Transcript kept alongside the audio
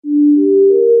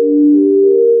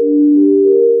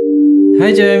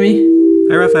Hi, Jeremy.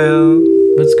 Hi, Raphael.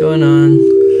 What's going on?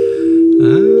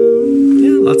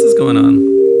 Yeah, lots is going on.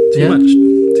 Too much.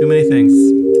 Too many things.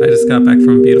 I just got back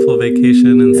from a beautiful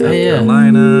vacation in South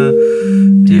Carolina.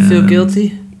 Do you feel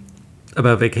guilty?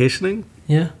 About vacationing?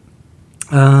 Yeah.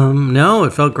 No,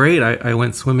 it felt great. I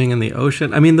went swimming in the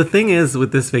ocean. I mean, the thing is,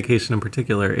 with this vacation in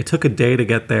particular, it took a day to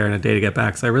get there and a day to get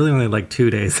back. So I really only had like 2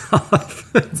 days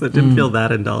off. So it didn't feel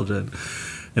that indulgent.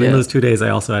 And in those 2 days, I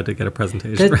also had to get a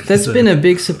presentation. That's been a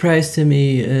big surprise to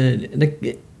me.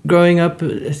 Growing up,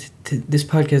 this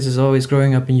podcast is always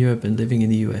growing up in Europe and living in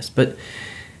the US. But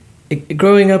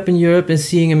growing up in Europe and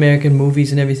seeing American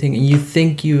movies and everything, and you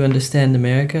think you understand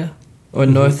America or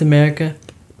North America.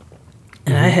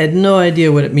 And I had no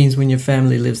idea what it means when your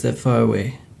family lives that far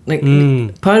away.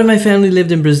 Part of my family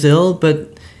lived in Brazil,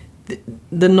 but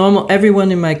the normal,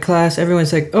 everyone in my class,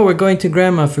 everyone's like, oh, we're going to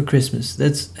grandma for Christmas.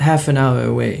 That's half an hour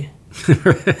away.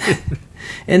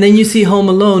 And then you see Home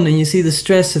Alone and you see the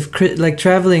stress of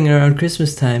traveling around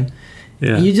Christmas time.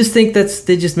 Yeah. And you just think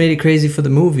they just made it crazy for the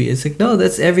movie. It's like, no,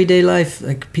 that's everyday life.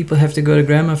 Like, people have to go to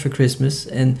grandma for Christmas.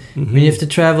 And when you have to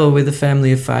travel with a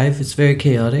family of 5, it's very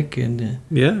chaotic. And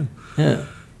Yeah,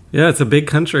 it's a big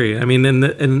country. I mean,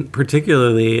 and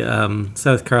particularly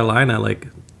South Carolina,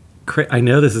 I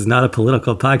know this is not a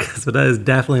political podcast, but that is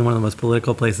definitely one of the most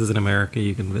political places in America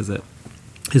you can visit,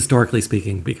 historically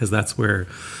speaking, because that's where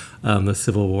the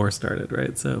Civil War started,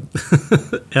 right? So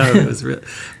it was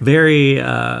very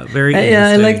interesting.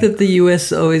 I like that the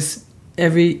U.S. always,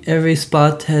 every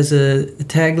spot has a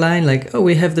tagline like, oh,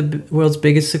 we have the world's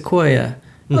biggest sequoia.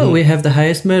 Oh, we have the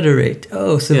highest murder rate.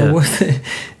 Oh, Civil War.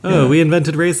 Oh, we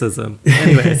invented racism.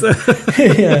 Anyways.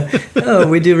 Oh,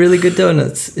 we do really good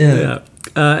donuts.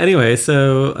 Anyway,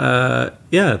 so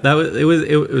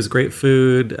it was great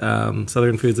food.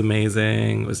 Southern food's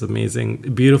amazing. It was amazing,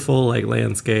 beautiful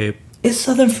landscape. Is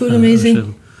Southern food amazing?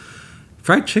 Ocean.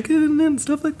 Fried chicken and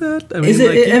stuff like that.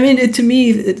 I mean, to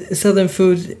me, Southern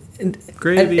food,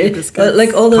 gravy,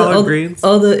 biscuits, collard greens.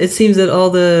 It seems that all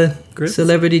the grits?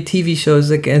 Celebrity TV shows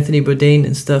like Anthony Bourdain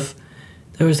and stuff,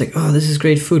 they was like, oh, this is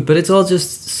great food, but it's all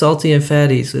just salty and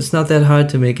fatty, so it's not that hard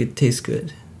to make it taste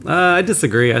good. I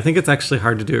disagree. I think it's actually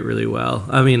hard to do it really well.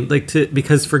 I mean,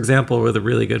 because, for example, with a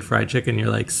really good fried chicken,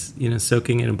 you're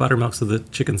soaking it in buttermilk so the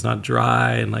chicken's not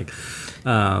dry and but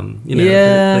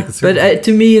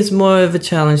to me, it's more of a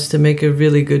challenge to make a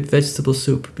really good vegetable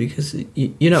soup because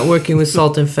you're not working with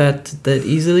salt and fat that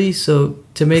easily. So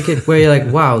to make it where you're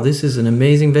like, wow, this is an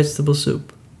amazing vegetable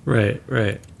soup. Right.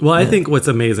 Well, I think what's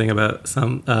amazing about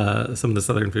some of the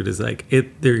Southern food is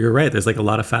you're right. There's a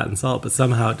lot of fat and salt, but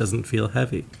somehow it doesn't feel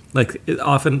heavy.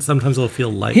 Sometimes it'll feel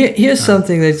light. Here's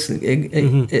something that's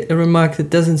a remark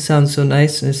that doesn't sound so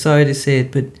nice, and sorry to say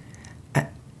it, but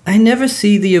I never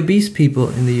see the obese people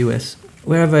in the U.S.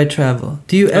 wherever I travel.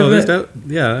 Do you ever?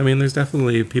 There's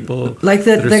definitely people like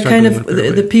that kind of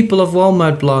the people of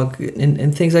Walmart blog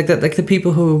and things like that, like the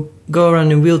people who go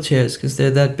around in wheelchairs because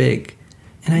they're that big.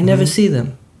 And I never see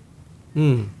them.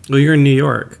 Well, you're in New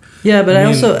York. Yeah, but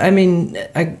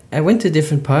I went to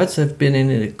different parts. I've been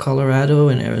in Colorado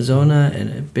and Arizona,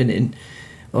 and I've been in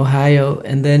Ohio.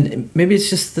 And then maybe it's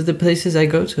just the places I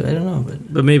go to. I don't know.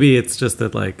 But maybe it's just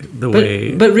that,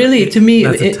 way... But really, to me...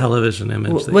 That's a television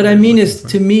image. What I mean is,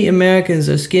 to me, Americans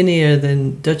are skinnier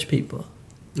than Dutch people.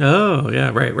 Oh, yeah,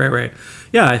 right.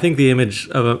 Yeah, I think the image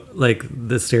of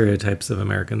the stereotypes of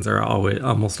Americans are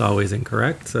almost always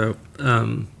incorrect. So,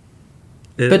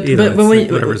 what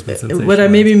I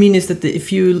maybe mean is that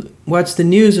if you watch the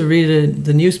news or read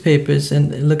the newspapers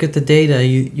and look at the data,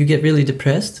 you get really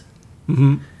depressed.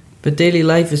 Mm-hmm. But daily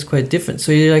life is quite different.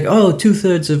 So you're like, oh,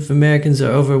 2/3 of Americans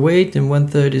are overweight and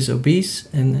 1/3 is obese,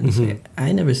 and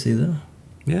I never see them.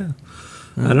 Yeah,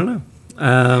 I don't know.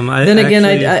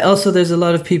 I also there's a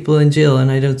lot of people in jail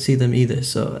and I don't see them either,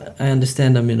 so I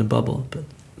understand I'm in a bubble. But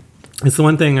it's the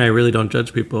one thing I really don't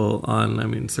judge people on. I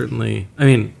mean, certainly,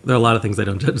 there are a lot of things I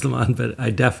don't judge them on, but I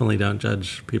definitely don't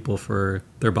judge people for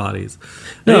their bodies.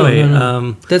 No.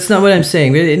 That's not what I'm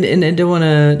saying. And I don't want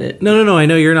to... No, I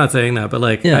know you're not saying that, but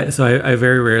I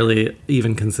very rarely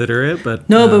even consider it. But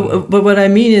but what I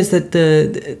mean is that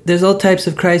there's all types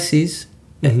of crises.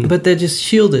 But they're just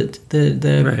shielded.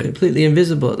 They're completely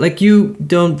invisible. Like you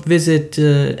don't visit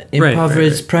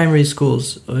impoverished primary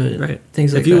schools or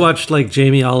things like that. If you watched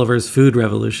Jamie Oliver's Food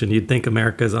Revolution, you'd think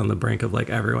America's on the brink of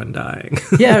everyone dying.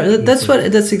 Yeah,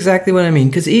 that's exactly what I mean.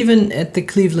 Because even at the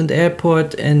Cleveland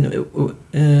airport and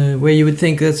where you would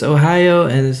think that's Ohio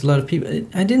and there's a lot of people,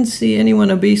 I didn't see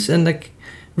anyone obese. And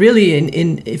really,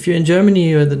 if you're in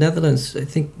Germany or the Netherlands, I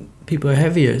think people are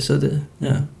heavier. So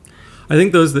I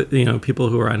think those that, people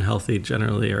who are unhealthy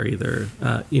generally are either,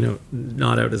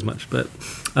 not out as much. But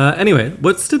anyway,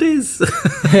 what's today's?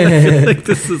 I feel like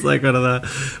this is like one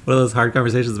of those hard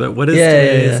conversations. But what is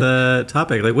today's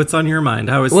topic? Like, what's on your mind?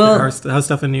 How's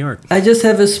stuff in New York? I just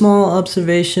have a small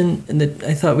observation that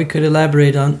I thought we could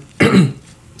elaborate on.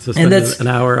 So spend an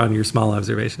hour on your small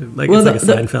observation, like it's like a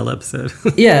Seinfeld episode.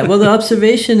 Yeah, well, the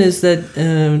observation is that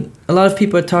a lot of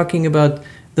people are talking about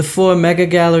the 4 mega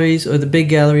galleries or the big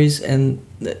galleries, and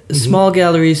the small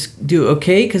galleries do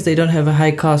okay because they don't have a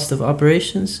high cost of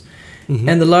operations,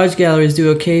 and the large galleries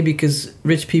do okay because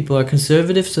rich people are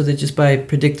conservative, so they just buy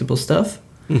predictable stuff.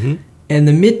 And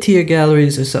the mid-tier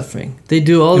galleries are suffering. They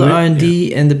do all the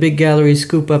R&D, and the big galleries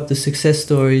scoop up the success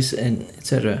stories and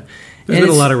etc. There's been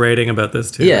a lot of writing about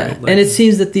this too. Yeah, right? And it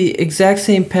seems that the exact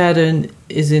same pattern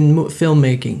is in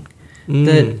filmmaking.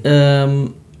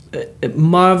 That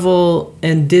Marvel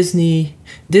and Disney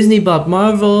bought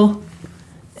Marvel,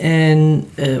 and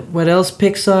what else?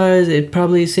 Pixar. It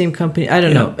probably the same company. I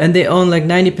don't know. And they own like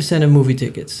 90% of movie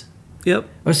tickets. Yep.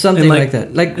 Or something like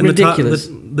that. Like ridiculous.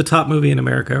 The top movie in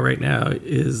America right now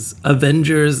is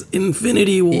Avengers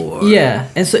Infinity War. Yeah.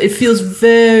 And so it feels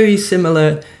very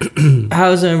similar,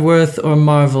 Hauser and Wirth or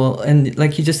Marvel. And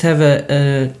like you just have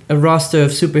a roster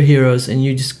of superheroes and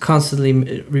you just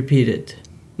constantly repeat it.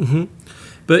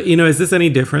 But, is this any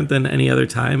different than any other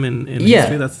time in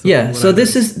history? So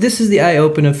this is the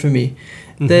eye-opener for me.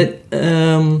 That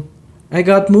I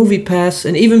got Movie Pass,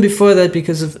 and even before that,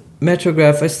 because of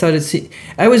Metrograph, I started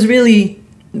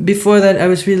before that, I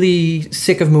was really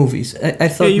sick of movies. I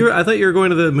thought I thought you were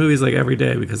going to the movies like every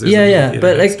day because there's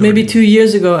but like maybe 2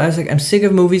 years ago, I was like, I'm sick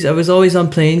of movies. I was always on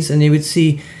planes, and you would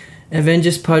see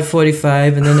Avengers Part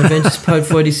 45 and then Avengers Part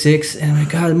 46, and my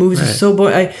God, the movies are so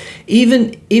boring.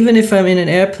 Even if I'm in an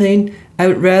airplane, I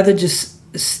would rather just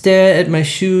stare at my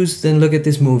shoes than look at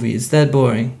this movie. It's that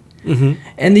boring.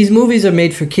 And these movies are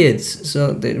made for kids,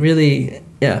 so they really,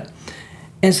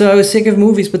 And so I was sick of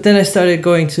movies, but then I started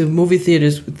going to movie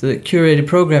theaters with the curated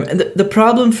program. And the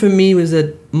problem for me was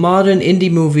that modern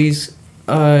indie movies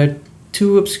are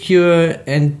too obscure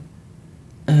and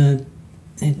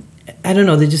I don't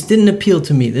know, they just didn't appeal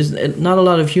to me. There's not a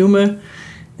lot of humor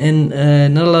and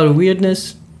not a lot of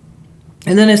weirdness.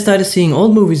 And then I started seeing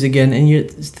old movies again, and you're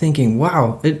thinking,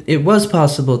 wow, it was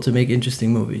possible to make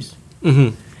interesting movies.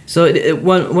 So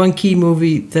one key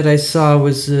movie that I saw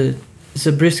was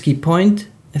Zabriskie Point,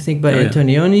 I think by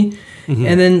Antonioni.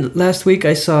 And then last week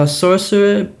I saw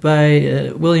Sorcerer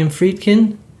by William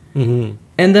Friedkin.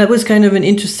 And that was kind of an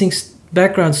interesting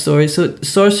background story. So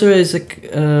Sorcerer is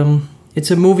it's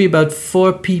a movie about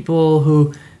 4 people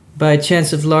who, by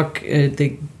chance of luck,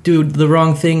 they do the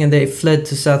wrong thing and they fled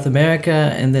to South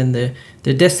America, and then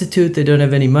they're destitute, they don't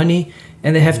have any money,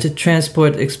 and they have to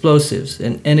transport explosives.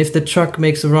 And if the truck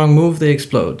makes the wrong move, they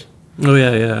explode. Oh,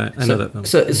 yeah, I know that film.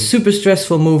 So it's a super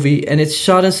stressful movie, and it's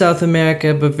shot in South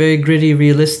America, but very gritty,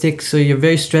 realistic, so you're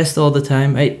very stressed all the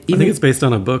time. I think it's based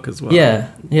on a book as well.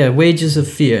 Yeah, Wages of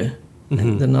Fear,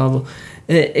 the novel.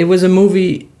 It was a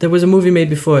movie, there was a movie made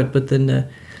before it, but then...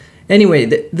 Anyway,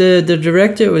 the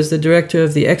director was the director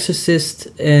of The Exorcist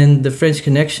and The French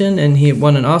Connection, and he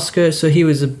won an Oscar, so he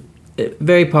was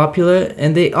very popular,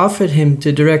 and they offered him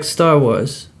to direct Star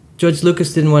Wars. George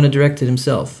Lucas didn't want to direct it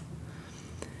himself.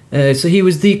 So he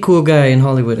was the cool guy in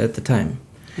Hollywood at the time.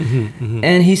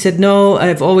 And he said, no,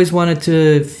 I've always wanted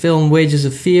to film Wages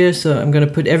of Fear, so I'm going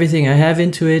to put everything I have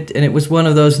into it. And it was one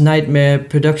of those nightmare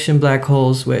production black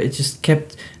holes where it just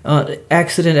kept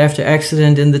accident after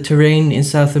accident, and the terrain in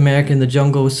South America in the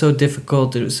jungle was so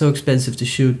difficult, it was so expensive to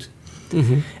shoot.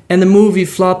 And the movie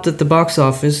flopped at the box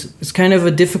office. It's kind of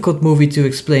a difficult movie to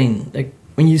explain. Like,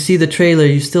 when you see the trailer,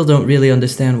 you still don't really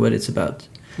understand what it's about.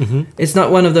 It's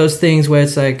not one of those things where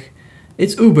it's like,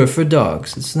 it's Uber for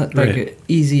dogs. It's not like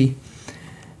easy.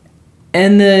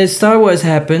 And Star Wars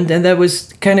happened, and that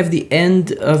was kind of the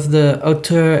end of the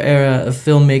auteur era of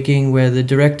filmmaking, where the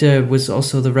director was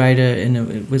also the writer, and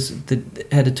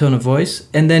it had a tone of voice.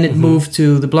 And then it moved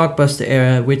to the blockbuster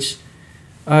era, which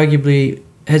arguably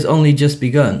has only just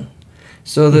begun.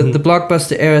 So the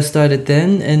blockbuster era started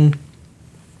then, and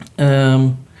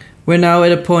we're now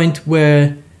at a point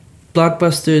where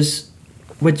blockbusters,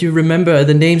 what you remember are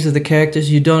the names of the characters.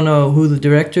 You don't know who the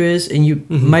director is, and you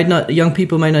young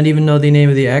people might not even know the name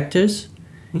of the actors.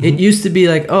 It used to be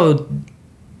like, oh,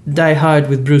 Die Hard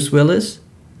with Bruce Willis.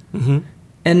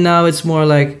 And now it's more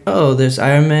like, oh, there's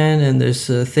Iron Man and there's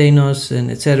Thanos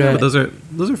and etc. Yeah, but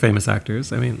those are famous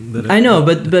actors. I mean, I know,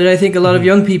 but I think a lot of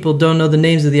young people don't know the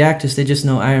names of the actors. They just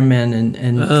know Iron Man and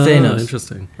Thanos.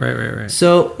 Interesting. Right.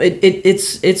 So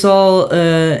it's all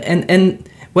and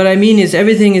what I mean is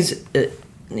everything is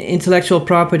intellectual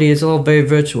property is all very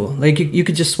virtual. Like you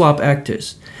could just swap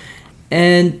actors,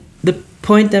 and the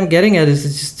point I'm getting at is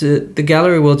it's just the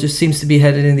gallery world just seems to be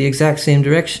headed in the exact same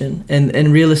direction,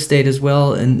 and real estate as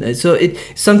well. And so it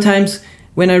sometimes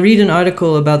when I read an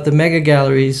article about the mega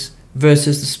galleries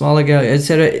versus the smaller galleries,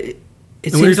 etc.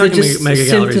 And when you're talking mega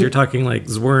galleries, you're talking like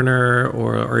Zwirner,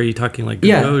 or are you talking like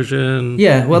Gagosian?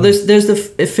 Yeah, well, there's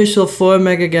the official 4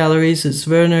 mega galleries. It's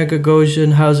Zwirner,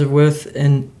 Gagosian, Hauser-Wirth,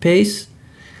 and Pace.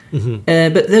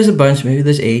 Mm-hmm. But there's a bunch, maybe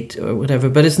there's 8 or whatever,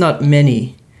 but it's not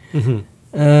many.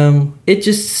 Mm-hmm. It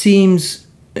just seems,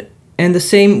 and the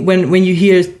same when you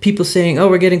hear people saying, "Oh,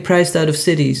 we're getting priced out of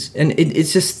cities," and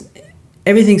it's just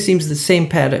everything seems the same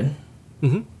pattern.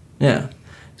 Mm-hmm. Yeah,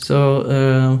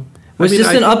 so. For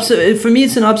me,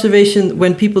 it's an observation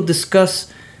when people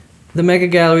discuss the mega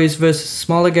galleries versus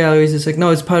smaller galleries. It's like,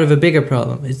 no, it's part of a bigger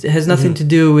problem. It has nothing to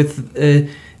do with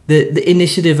the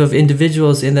initiative of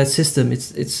individuals in that system.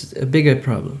 It's a bigger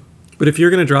problem. But if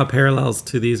you're going to draw parallels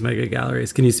to these mega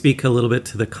galleries, can you speak a little bit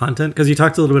to the content? Because you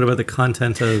talked a little bit about the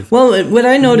content of. Well, what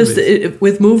I noticed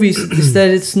with movies is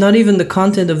that it's not even the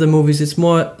content of the movies. It's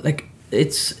more like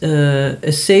it's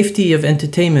a safety of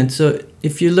entertainment. So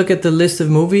if you look at the list of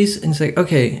movies and it's like,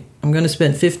 okay, I'm going to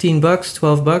spend $15,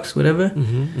 $12, whatever,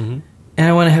 and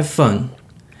I want to have fun.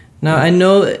 Now I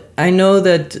know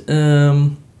that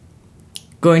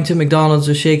going to McDonald's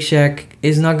or Shake Shack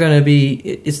is not going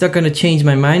to change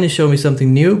my mind and show me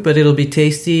something new, but it'll be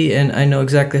tasty and I know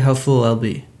exactly how full I'll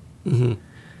be. Mm-hmm.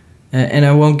 And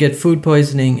I won't get food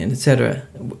poisoning and etc.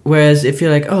 Whereas if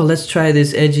you're like, oh, let's try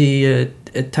this edgy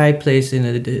a Thai place in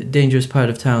a dangerous part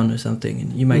of town or something,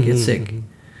 and you might get sick.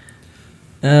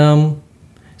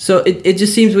 So it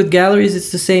just seems with galleries,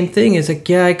 it's the same thing. It's like,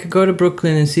 yeah, I could go to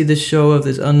Brooklyn and see this show of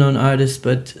this unknown artist,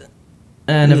 but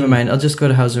never mind. I'll just go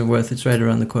to Hauser-Wirth. It's right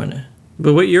around the corner.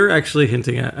 But what you're actually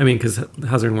hinting at, I mean, because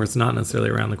Hauser-Wirth's not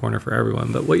necessarily around the corner for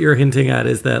everyone, but what you're hinting at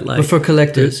is that, like, but for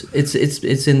collectors, it's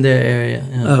in their area.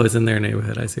 Yeah. Oh, it's in their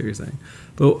neighborhood. I see what you're saying.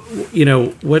 But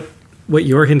what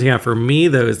you're hinting at for me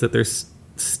though is that there's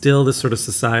still this sort of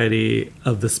society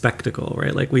of the spectacle,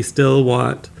 right? Like we still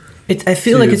want. I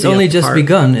feel like it's only just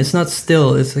begun. It's not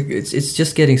still. It's like it's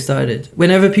just getting started.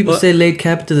 Whenever people say late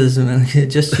capitalism,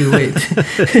 just you wait.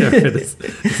 This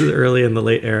is early in the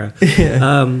late era.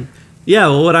 Yeah. Yeah,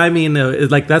 well, what I mean, though, is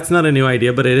like that's not a new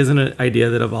idea, but it is an idea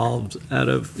that evolved out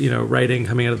of writing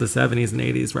coming out of the 70s and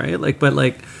 80s, right?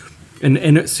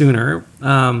 And sooner.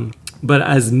 But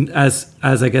as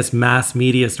I guess mass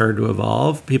media started to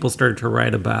evolve, people started to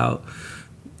write about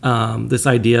this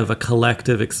idea of a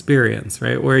collective experience,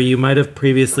 right? Where you might have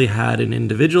previously had an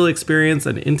individual experience,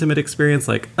 an intimate experience,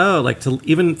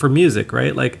 even for music,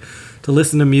 right? Like to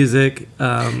listen to music.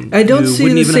 I don't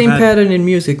see the same pattern in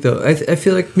music, though. I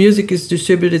feel like music is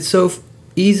distributed so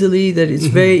easily that it's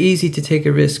very easy to take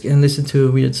a risk and listen to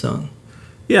a weird song.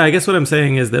 Yeah, I guess what I'm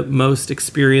saying is that most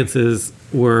experiences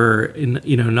were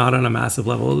not on a massive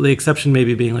level. The exception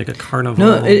maybe being like a carnival.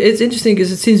 No, it's interesting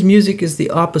because it seems music is the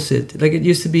opposite. Like it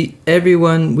used to be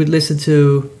everyone would listen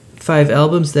to 5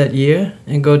 albums that year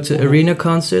and go to arena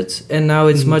concerts, and now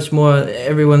it's much more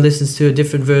everyone listens to a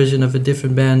different version of a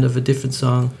different band of a different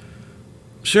song.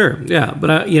 Sure, yeah,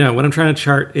 but what I'm trying to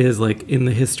chart is like in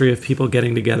the history of people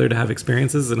getting together to have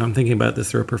experiences, and I'm thinking about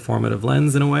this through a performative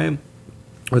lens in a way,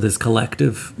 or this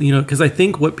collective, because I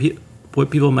think what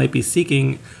people might be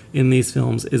seeking in these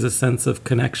films is a sense of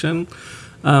connection.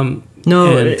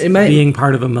 It might being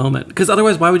part of a moment, because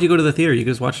otherwise, why would you go to the theater? You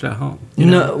could just watch it at home.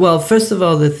 No, well, first of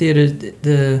all,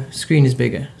 the screen is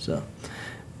bigger. So,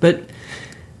 but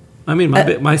I mean,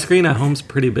 my screen at home's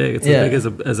pretty big. It's as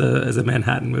big as a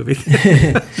Manhattan movie.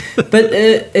 But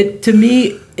to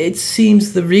me, it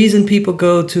seems the reason people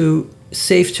go to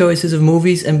safe choices of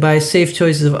movies and buy safe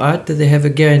choices of art that they have a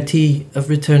guarantee of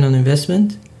return on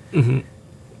investment. Mm-hmm.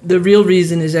 The real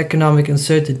reason is economic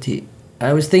uncertainty.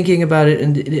 I was thinking about it,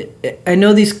 and I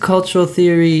know these cultural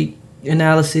theory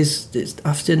analysis is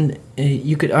often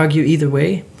you could argue either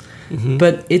way,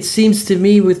 but it seems to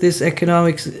me with this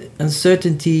economic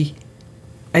uncertainty,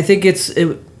 I think it's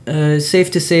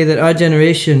safe to say that our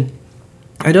generation,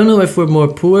 I don't know if we're more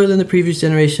poor than the previous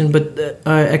generation, but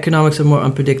our economics are more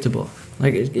unpredictable.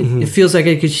 Like it feels like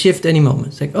it could shift any moment.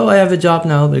 It's like, oh, I have a job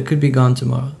now, but it could be gone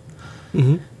tomorrow.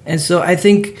 Mm-hmm. And so I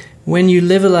think when you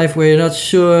live a life where you're not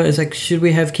sure, it's like, should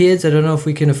we have kids? I don't know if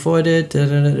we can afford it.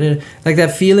 Like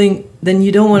that feeling, then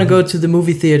you don't want to go to the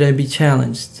movie theater and be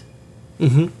challenged.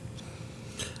 Mm-hmm.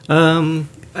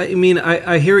 I mean,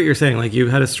 I hear what you're saying. Like you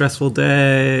had a stressful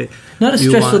day. Not a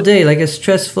stressful day, like a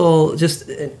stressful just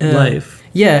life.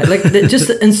 Yeah, like just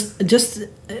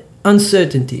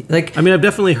uncertainty. Like, I mean, I've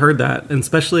definitely heard that, and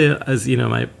especially as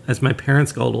as my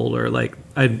parents got older, like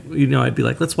I'd be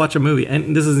like, let's watch a movie,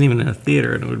 and this isn't even in a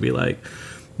theater, and it would be like,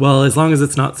 well, as long as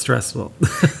it's not stressful.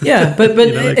 Yeah, but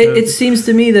it seems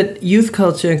to me that youth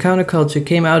culture and counterculture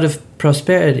came out of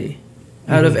prosperity,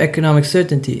 out of economic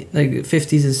certainty. Like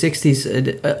 50s and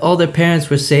 60s, all their parents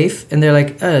were safe, and they're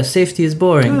like, safety is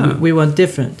boring. Yeah. We want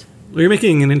different. Well, you're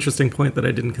making an interesting point that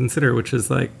I didn't consider, which is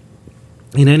like,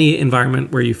 in any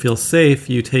environment where you feel safe,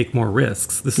 you take more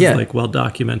risks. This is like well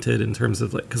documented in terms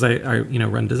of like, because I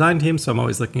run design teams, so I'm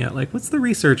always looking at like, what's the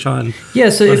research on? Yeah,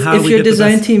 so if your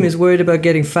design team is worried about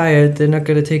getting fired, they're not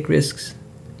going to take risks.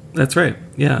 That's right.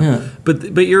 Yeah.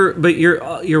 But you're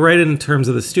right in terms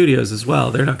of the studios as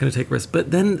well. They're not going to take risks.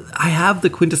 But then I have the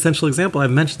quintessential example. I've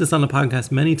mentioned this on the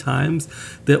podcast many times,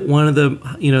 that one of the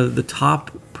the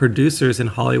top producers in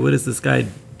Hollywood is this guy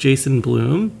Jason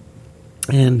Blum.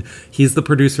 And he's the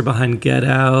producer behind Get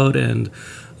Out, and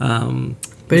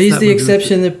but he's the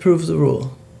exception that proves the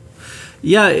rule.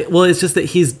 Yeah, well, it's just that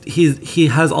he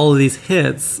has all of these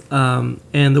hits, and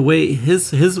the way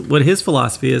his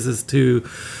philosophy is to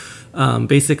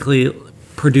basically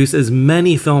produce as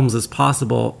many films as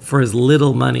possible for as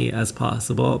little money as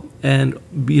possible, and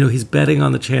he's betting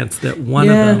on the chance that one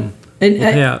of them will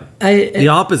pay out. The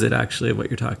opposite, actually, of what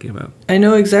you're talking about. I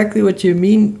know exactly what you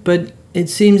mean, but it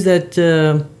seems that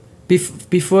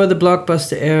before the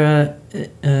blockbuster era,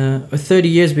 or 30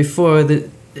 years before,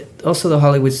 also the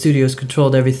Hollywood studios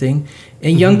controlled everything,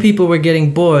 and young people were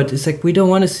getting bored. It's like, we don't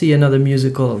want to see another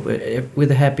musical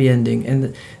with a happy ending,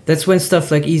 and that's when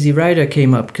stuff like Easy Rider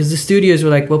came up, because the studios were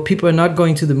like, well, people are not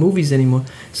going to the movies anymore.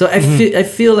 So I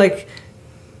feel like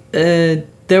there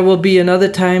will be another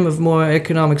time of more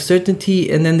economic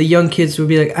certainty, and then the young kids will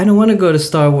be like, I don't want to go to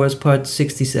Star Wars Part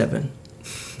 67.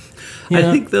 I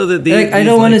think though that I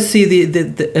don't want to see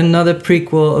the another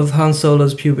prequel of Han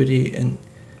Solo's puberty.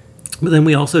 But then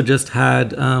we also just had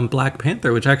Black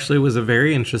Panther, which actually was a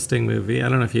very interesting movie. I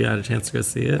don't know if you had a chance to go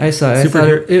see it. I saw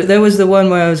it. That was the one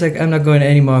where I was like, I'm not going to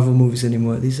any Marvel movies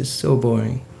anymore. These are so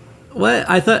boring. What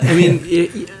I thought, I mean,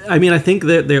 I think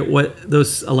that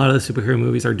a lot of the superhero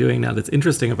movies are doing now that's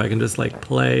interesting. If I can just like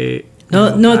play.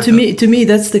 No. To me,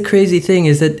 that's the crazy thing,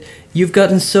 is that you've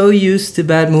gotten so used to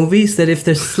bad movies that if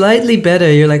they're slightly better,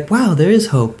 you're like, wow, there is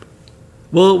hope.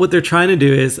 Well, what they're trying to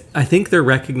do is, I think they're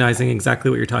recognizing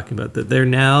exactly what you're talking about. That they're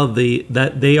now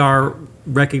that they are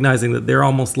recognizing that they're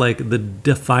almost like the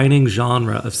defining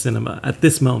genre of cinema at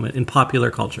this moment in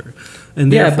popular culture. And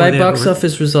by box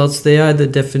office results, they are the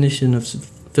definition of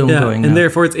film going. And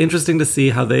therefore, it's interesting to see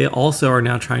how they also are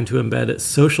now trying to embed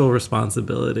social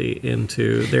responsibility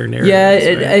into their narrative.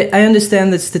 Yeah, I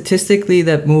understand that statistically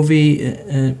that movie,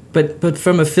 but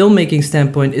from a filmmaking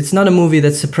standpoint, it's not a movie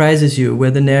that surprises you,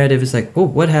 where the narrative is like, oh,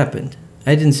 what happened?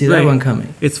 I didn't see that one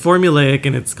coming. It's formulaic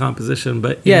in its composition,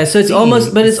 but yeah, so it's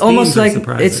almost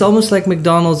like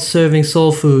McDonald's serving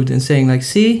soul food and saying like,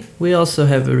 see, we also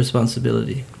have a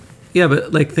responsibility. Yeah,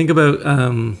 but like think about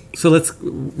so let's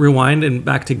rewind and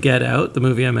back to Get Out, the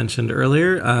movie I mentioned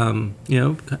earlier.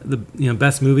 The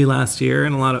best movie last year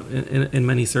in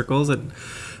many circles, and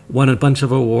won a bunch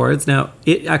of awards. Now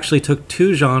it actually took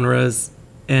two genres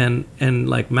and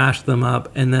like mashed them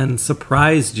up, and then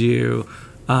surprised you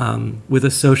with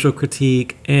a social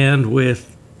critique and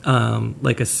with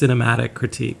like a cinematic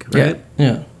critique, right?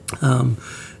 Yeah.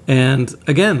 And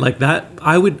again, like that,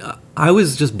 I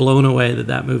was just blown away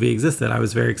that movie existed. I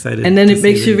was very excited. And then it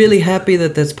makes you really happy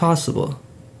that that's possible.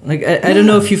 Like, I don't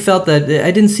know if you felt that.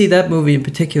 I didn't see that movie in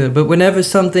particular, but whenever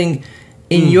something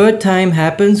in your time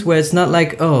happens where it's not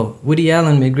like, oh, Woody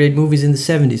Allen made great movies in the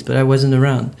 70s, but I wasn't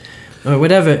around, or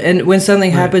whatever. And when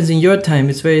something happens in your time,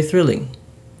 it's very thrilling.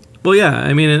 Well, yeah,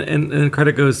 I mean, and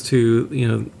credit goes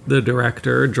to, the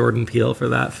director, Jordan Peele, for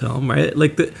that film, right?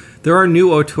 Like, there are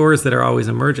new auteurs that are always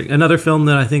emerging. Another film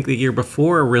that I think the year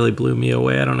before really blew me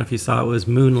away, I don't know if you saw it, was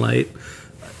Moonlight.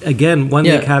 Again, won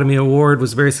the Academy Award,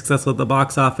 was very successful at the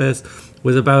box office,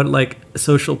 was about, like,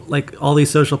 all these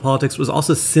social politics, was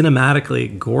also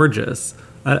cinematically gorgeous.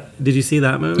 Did you see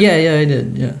that movie? Yeah, I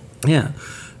did, yeah. Yeah.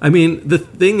 I mean, the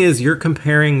thing is, you're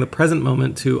comparing the present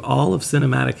moment to all of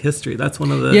cinematic history. That's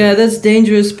one of the... Yeah, that's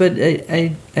dangerous, but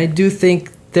I do think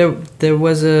there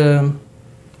was a...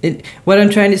 what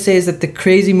I'm trying to say is that the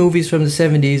crazy movies from the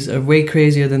 70s are way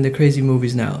crazier than the crazy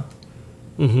movies now.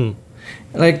 Mm-hmm.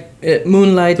 Like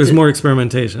Moonlight... There's more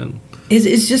experimentation.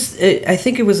 It's just... I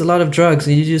think it was a lot of drugs,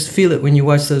 and you just feel it when you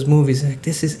watch those movies. Like,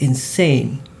 this is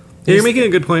insane. Yeah, you're making a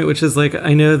good point, which is like,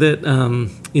 I know that,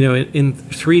 in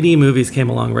 3D movies came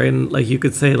along, right? And like you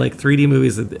could say like 3D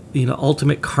movies,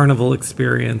 ultimate carnival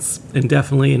experience, and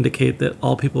definitely indicate that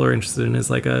all people are interested in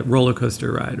is like a roller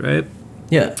coaster ride, right?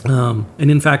 Yeah. And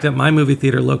in fact, at my movie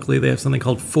theater locally, they have something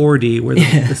called 4D, where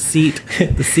the seat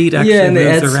actually and they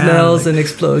moves add around. smells and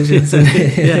explosions.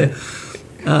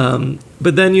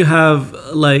 But then you have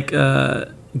like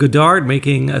Godard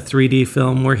making a 3D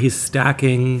film where he's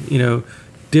stacking,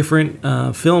 different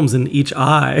films in each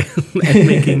eye and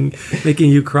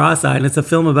making you cross-eyed, and it's a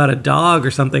film about a dog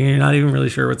or something, and you're not even really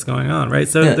sure what's going on, right?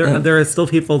 So there are still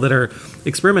people that are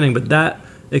experimenting, but that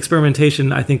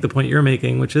experimentation, I think the point you're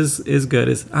making, which is good,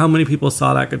 is how many people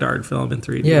saw that Godard film in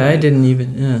 3D? Yeah, right? I didn't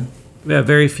even. Yeah,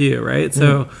 very few, right?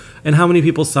 So, and how many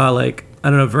people saw like, I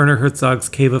don't know, Werner Herzog's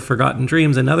Cave of Forgotten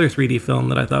Dreams, another 3D film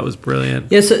that I thought was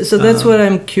brilliant. Yeah, so that's what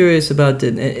I'm curious about.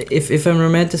 If I'm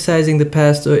romanticizing the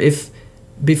past, or if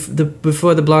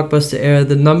before the blockbuster era,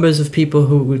 the numbers of people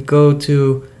who would go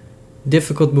to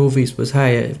difficult movies was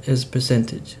higher as a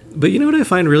percentage. But you know what I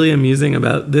find really amusing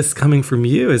about this coming from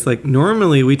you is like,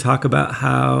 normally we talk about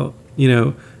how,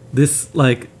 this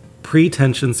like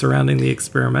pretension surrounding the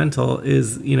experimental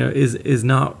is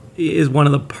one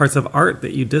of the parts of art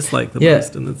that you dislike the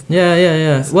most. And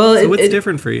yeah. Well, so what's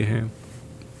different for you here?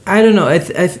 I don't know.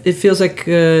 It feels like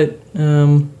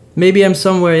maybe I'm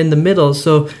somewhere in the middle.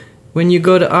 So when you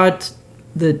go to art,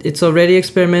 it's already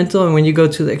experimental, and when you go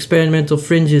to the experimental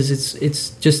fringes,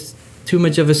 it's just too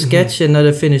much of a sketch and not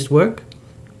a finished work.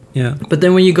 Yeah. But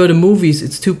then when you go to movies,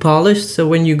 it's too polished. So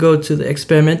when you go to the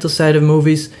experimental side of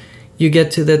movies, you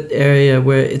get to that area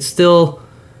where it's still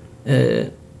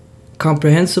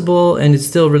comprehensible, and it's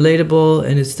still relatable,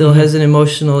 and it still has an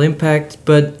emotional impact,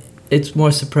 but it's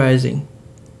more surprising.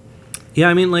 Yeah,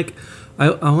 I mean, like,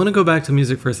 I want to go back to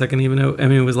music for a second, even though, I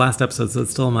mean, it was last episode, so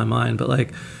it's still in my mind, but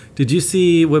like, did you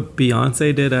see what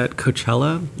Beyonce did at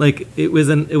Coachella? Like, it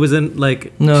wasn't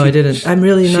like... No, I didn't. I'm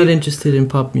really not interested in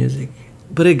pop music.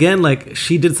 But again, like,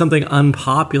 she did something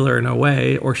unpopular in a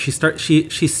way, or she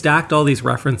stacked all these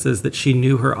references that she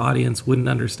knew her audience wouldn't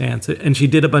understand. So, and she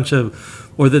did a bunch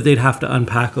of, or that they'd have to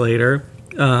unpack later.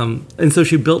 And so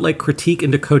she built like critique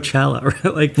into Coachella,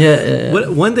 right? Like,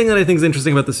 one thing that I think is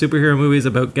interesting about the superhero movies,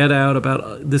 about Get Out,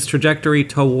 about this trajectory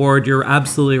toward, you're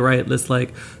absolutely right, this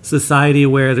like society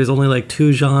where there's only like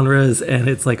two genres and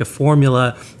it's like a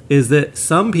formula, is that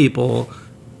some people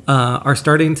are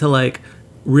starting to like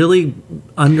really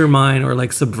undermine or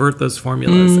like subvert those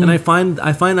formulas, and I find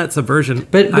that subversion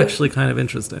actually kind of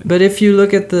interesting. But if you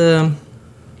look at the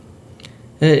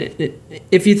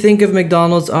if you think of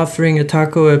McDonald's offering a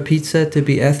taco or a pizza to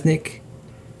be ethnic,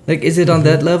 like, is it on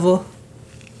that level?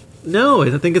 No,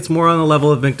 I think it's more on the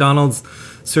level of McDonald's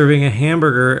serving a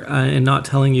hamburger and not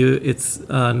telling you it's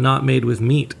not made with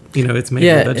meat. It's made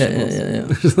with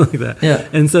vegetables. Just like that. Yeah.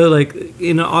 And so, like,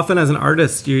 often as an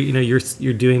artist,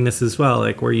 you're doing this as well,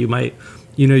 like where you might,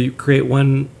 you create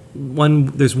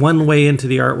there's one way into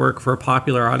the artwork for a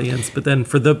popular audience, but then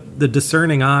for the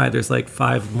discerning eye, there's like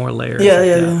 5 more layers.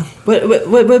 Yeah. But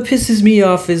what pisses me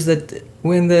off is that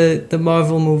when the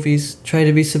Marvel movies try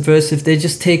to be subversive, they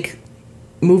just take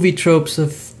movie tropes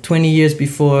of 20 years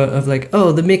before, of like,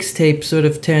 oh, the mixtape sort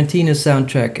of Tarantino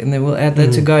soundtrack, and then we'll add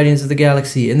that to Guardians of the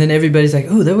Galaxy, and then everybody's like,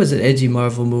 oh, that was an edgy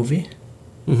Marvel movie.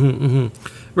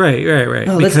 Right.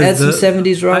 Oh, let's add some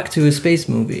 70s rock to a space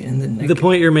movie. And then the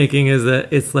point you're making is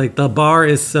that it's like the bar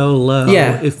is so low.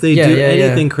 Yeah. If they do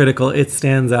anything critical, it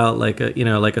stands out like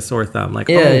a sore thumb. Like,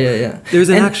 there's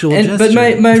an actual gesture.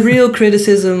 But my real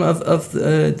criticism of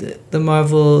the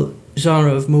Marvel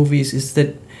genre of movies is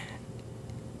that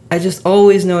I just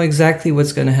always know exactly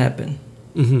what's going to happen.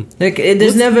 Like,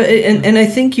 there's never... And I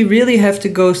think you really have to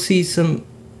go see some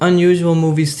unusual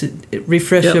movies to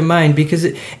refresh your mind, because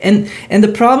and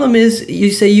the problem is,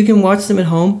 you say you can watch them at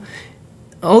home.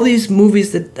 All these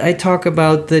movies that I talk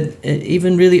about, that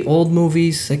even really old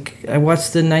movies, like I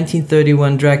watched the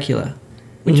 1931 Dracula,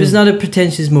 which was not a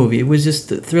pretentious movie. It was just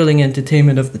the thrilling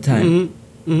entertainment of the time.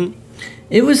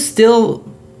 It was still,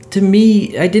 to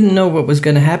me, I didn't know what was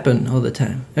going to happen all the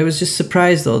time. I was just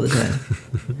surprised all the time.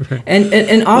 Right.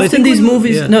 And often these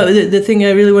movies... Yeah. No, the thing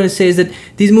I really want to say is that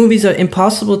these movies are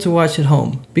impossible to watch at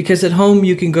home. Because at home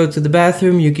you can go to the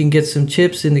bathroom, you can get some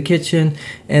chips in the kitchen,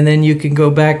 and then you can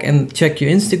go back and check your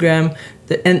Instagram.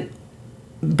 And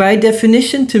by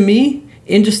definition, to me,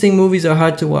 interesting movies are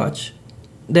hard to watch.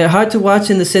 They're hard to watch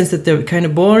in the sense that they're kind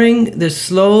of boring, they're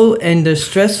slow, and they're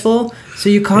stressful. So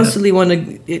you constantly want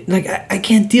to... Like, I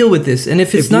can't deal with this. And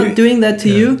if it's not doing that to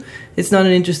you, it's not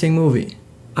an interesting movie.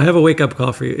 I have a wake-up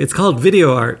call for you. It's called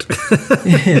video art.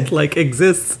 It like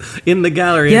exists in the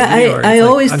gallery. Yeah, I like,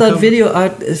 always thought video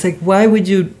art is like, why would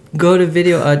you go to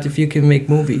video art if you can make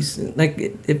movies? Like,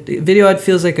 video art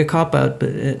feels like a cop-out,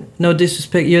 but no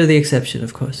disrespect, you're the exception,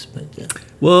 of course. But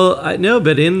well, I know,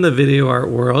 but in the video art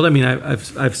world, I mean,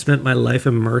 I've spent my life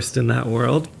immersed in that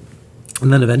world,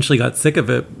 and then eventually got sick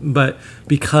of it. But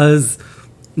because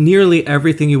nearly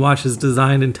everything you watch is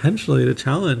designed intentionally to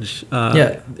challenge,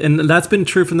 and that's been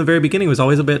true from the very beginning. It was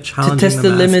always about challenging to test the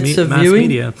limits of mass viewing.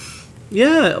 media.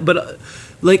 Yeah, but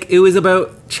like it was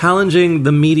about challenging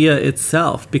the media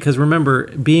itself, because remember,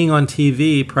 being on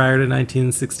TV prior to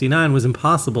 1969 was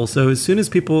impossible. So as soon as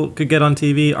people could get on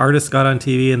TV, artists got on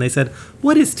TV and they said,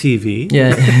 what is TV?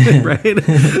 Yeah. Right?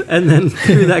 And then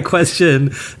through that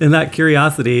question and that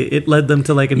curiosity, it led them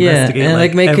to like investigate and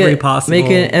like every possible... Make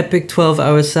an epic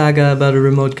 12-hour saga about a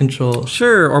remote control.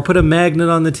 Sure, or put a magnet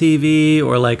on the TV,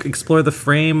 or like explore the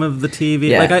frame of the TV.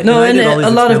 Yeah. Like a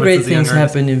lot of great things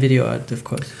happen in video art, of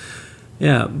course.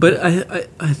 Yeah, but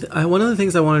I one of the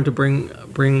things I wanted to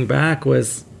bring back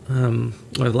was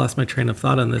I've lost my train of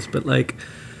thought on this, but like,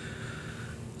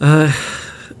 what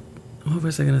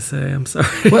was I going to say? I'm sorry.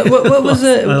 What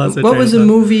was a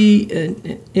movie?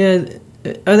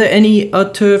 Are there any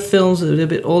auteur films, a little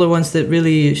bit older ones, that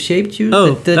really shaped you?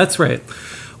 Oh, that's right.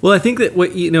 Well, I think that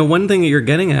one thing that you're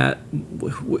getting at,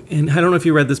 and I don't know if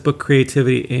you read this book,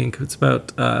 Creativity Inc. It's about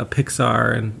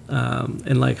Pixar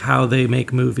and like how they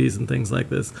make movies and things like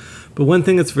this. But one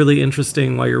thing that's really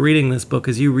interesting while you're reading this book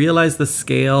is you realize the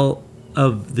scale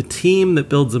of the team that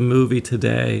builds a movie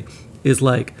today is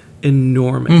like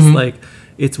enormous. Mm-hmm. Like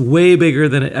it's way bigger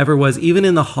than it ever was, even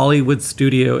in the Hollywood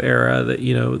studio era that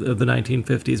of the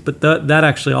 1950s. But that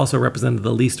actually also represented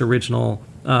the least original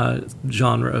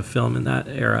genre of film in that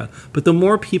era. But the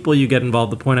more people you get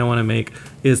involved, the point I want to make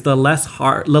is the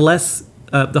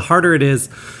harder it is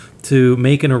to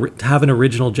make to have an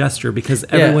original gesture, because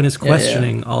everyone is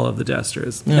questioning all of the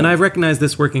gestures. Yeah. And I've recognized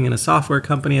this working in a software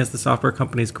company. As the software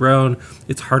company's grown,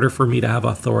 it's harder for me to have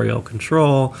authorial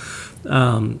control.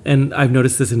 And I've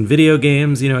noticed this in video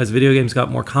games. As video games got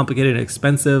more complicated and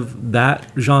expensive, that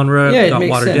genre got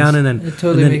watered down, and then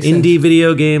indie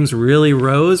video games really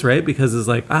rose, right? Because it's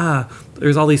like,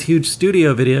 there's all these huge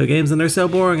studio video games, and they're so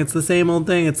boring. It's the same old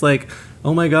thing. It's like,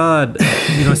 oh my God,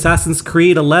 Assassin's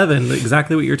Creed 11,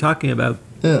 exactly what you're talking about.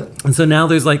 Yeah. And so now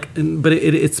there's like, but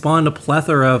it spawned a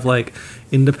plethora of like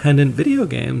independent video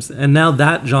games, and now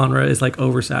that genre is like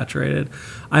oversaturated.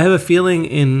 I have a feeling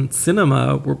in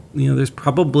cinema where there's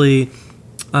probably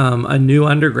a new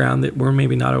underground that we're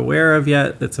maybe not aware of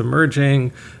yet, that's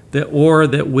emerging, that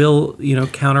will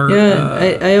counter.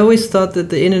 Yeah, I always thought that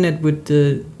the internet would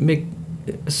make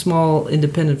a small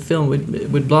independent film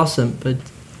would blossom, but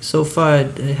so far I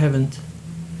haven't.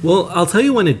 Well, I'll tell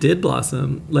you when it did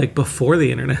blossom, like before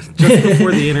the internet, just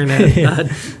before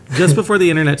the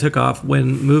internet took off,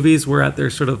 when movies were at their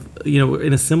sort of,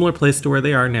 in a similar place to where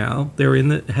they are now. They were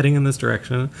heading in this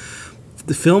direction.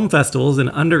 The film festivals and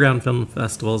underground film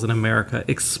festivals in America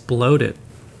exploded.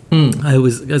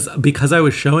 Because I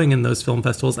was showing in those film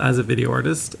festivals as a video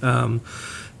artist.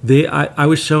 I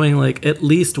was showing like at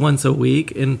least once a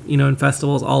week in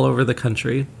festivals all over the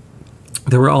country.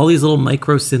 There were all these little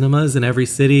micro cinemas in every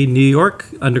city. New York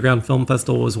Underground Film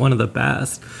Festival was one of the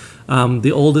best.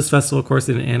 The oldest festival, of course,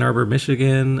 in Ann Arbor,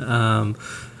 Michigan.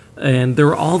 And there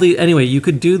were anyway, you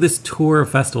could do this tour of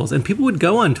festivals, and people would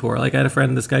go on tour. Like I had a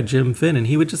friend, this guy, Jim Finn, and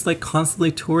he would just like constantly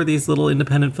tour these little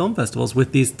independent film festivals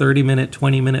with these 30-minute,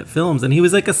 20-minute films. And he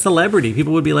was like a celebrity.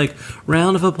 People would be like,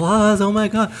 round of applause. Oh my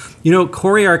God.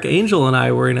 Corey Archangel and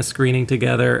I were in a screening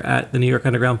together at the New York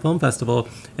Underground Film Festival.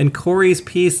 And Corey's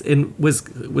piece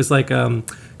was like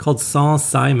called Sans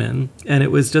Simon. And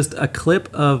it was just a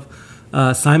clip of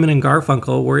Simon and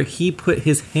Garfunkel where he put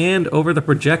his hand over the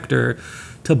projector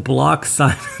to block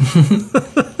Simon,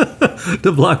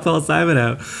 to block Paul Simon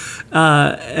out.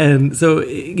 And so,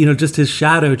 just his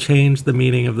shadow changed the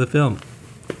meaning of the film.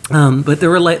 But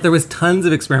there was tons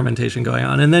of experimentation going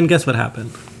on. And then guess what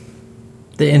happened?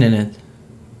 The internet.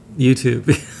 YouTube.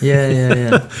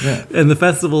 Yeah. And the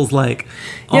festivals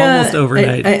almost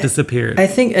overnight disappeared. I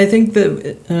think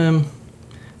that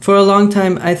for a long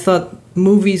time I thought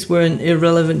movies were an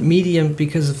irrelevant medium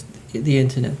because of the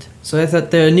internet. So I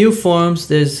thought there are new forms.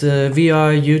 There's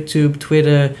VR, YouTube,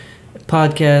 Twitter,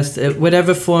 podcast,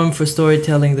 whatever form for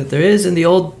storytelling that there is, and the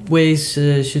old ways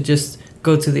should just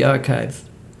go to the archive.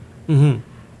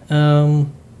 Mm-hmm.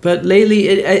 But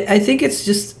lately, I think it's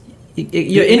just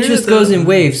your interest goes in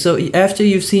waves. So after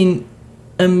you've seen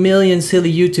a million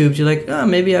silly YouTubes, you're like,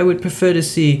 maybe I would prefer to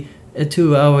see a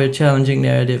 2-hour challenging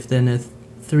narrative than a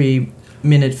 3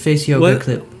 minute face yoga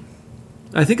clip.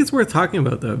 I think it's worth talking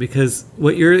about though, because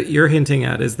what you're hinting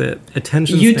at is that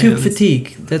attention YouTube spans,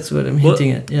 fatigue. That's what I'm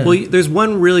hinting at. Yeah. Well, there's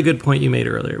one really good point you made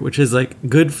earlier, which is like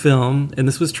good film, and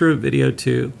this was true of video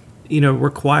too.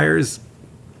 Requires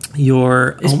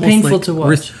your it's painful to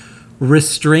watch.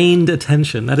 Restrained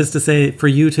attention. That is to say, for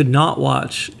you to not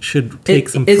watch should take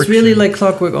some friction. It's really like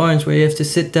Clockwork Orange, where you have to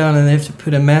sit down and they have to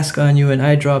put a mask on you and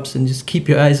eye drops and just keep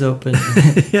your eyes open.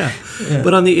 Yeah.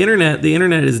 But on the internet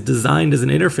is designed as an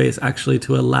interface actually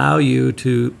to allow you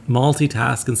to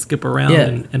multitask and skip around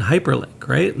and hyperlink,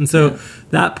 right? And so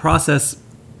that process,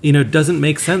 doesn't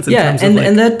make sense in terms of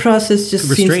and that process just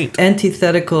restraint. Seems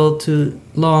antithetical to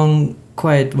long,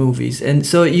 quiet movies. And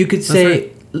so you could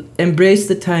say, embrace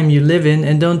the time you live in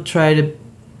and don't try to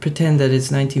pretend that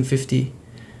it's 1950.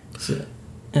 So,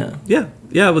 yeah.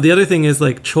 Well, the other thing is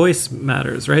like choice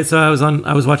matters, right? So I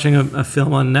was watching a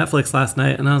film on Netflix last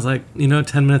night, and I was like,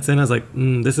 10 minutes in, I was like,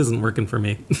 this isn't working for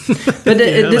me. But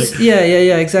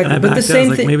exactly. But the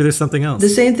same thing, maybe there's something else. The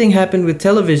same thing happened with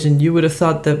television. You would have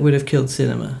thought that would have killed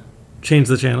cinema. Change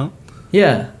the channel.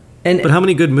 Yeah. But how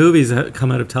many good movies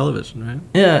come out of television, right?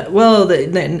 Yeah, well,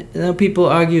 now people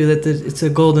argue that it's a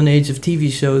golden age of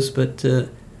TV shows, but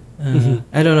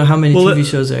I don't know how many TV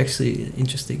shows are actually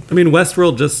interesting. I mean,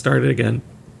 Westworld just started again,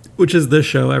 which is the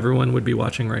show everyone would be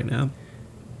watching right now.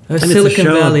 Silicon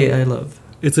Valley, I love.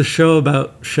 It's a show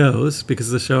about shows,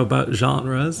 because it's a show about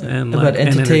genres and about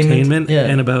entertainment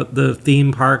and about the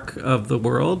theme park of the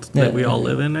world that we all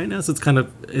live in right now. So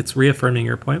it's reaffirming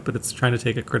your point, but it's trying to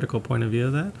take a critical point of view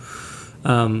of that.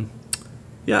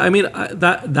 I mean,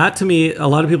 that to me, a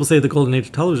lot of people say the golden age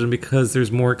of television because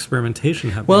there's more experimentation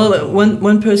happening. Well,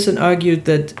 one person argued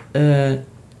that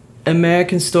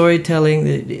American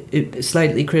storytelling,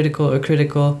 slightly critical or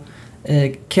critical,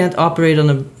 can't operate on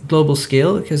a global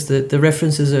scale because the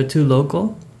references are too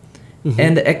local.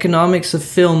 And the economics of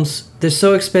films, they're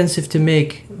so expensive to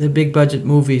make, the big budget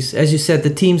movies. As you said, the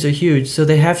teams are huge, so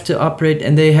they have to operate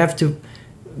and they have to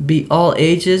be all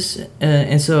ages.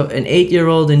 And so an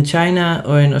 8-year-old in China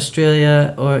or in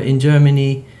Australia or in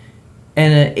Germany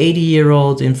and an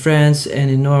 80-year-old in France and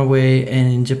in Norway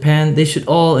and in Japan, they should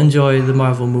all enjoy the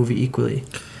Marvel movie equally.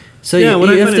 So you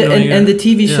have to, and the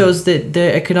TV shows that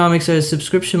their economics are a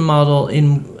subscription model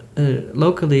in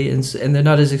locally, and they're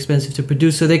not as expensive to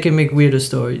produce, so they can make weirder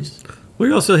stories.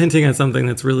 We're also hinting at something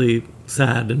that's really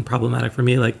sad and problematic for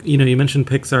me. Like, you mentioned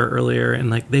Pixar earlier, and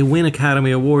like they win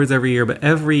Academy Awards every year, but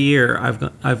every year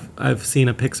I've seen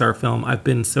a Pixar film, I've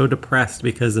been so depressed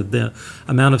because of the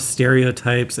amount of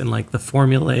stereotypes and like the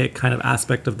formulaic kind of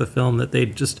aspect of the film that they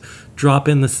just drop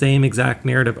in the same exact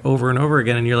narrative over and over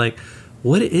again, and you're like,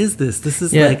 what is this? This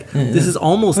is this is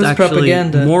almost actually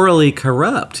propaganda. Morally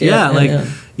corrupt.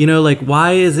 Like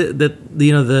why is it that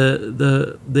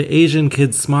the Asian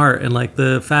kid's smart and like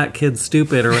the fat kid's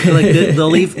stupid, or like they'll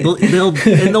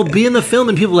be in the film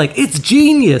and people are like, it's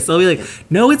genius. I'll be like,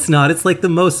 no, it's not. It's like the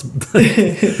most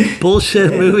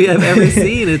bullshit movie I've ever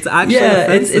seen. It's actually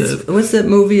offensive. It's what's that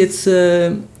movie? It's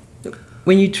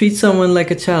when you treat someone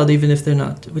like a child, even if they're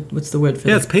not. What's the word for that?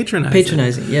 Yeah, it's patronizing.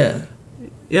 Patronizing. Yeah.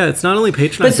 Yeah, it's not only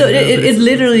patronizing. But so it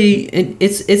literally,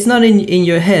 it's not in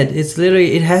your head. It's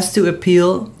literally, it has to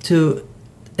appeal to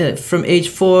from age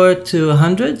 4 to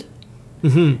 100.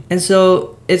 And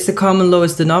so it's the common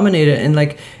lowest denominator. And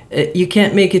like, you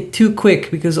can't make it too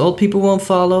quick because old people won't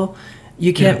follow.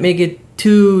 You can't make it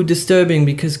too disturbing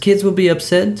because kids will be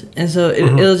upset. And so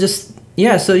it'll just,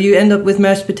 so you end up with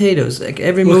mashed potatoes. Like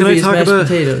every movie is mashed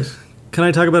potatoes. Can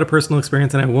I talk about a personal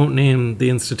experience? And I won't name the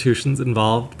institutions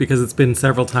involved because it's been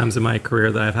several times in my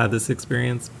career that I've had this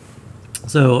experience.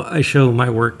 So I show my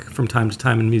work from time to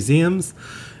time in museums.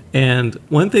 And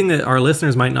one thing that our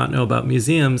listeners might not know about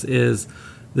museums is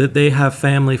that they have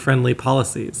family-friendly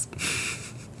policies.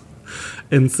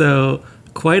 And so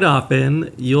quite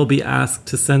often you'll be asked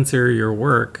to censor your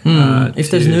work.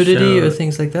 If there's nudity or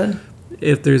things like that?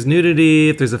 If there's nudity,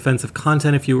 if there's offensive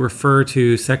content, if you refer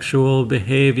to sexual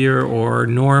behavior or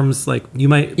norms, like you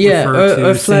might refer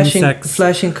to same-sex.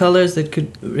 Flashing colors that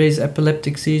could raise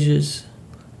epileptic seizures.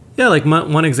 Yeah, like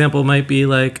one example might be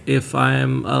like if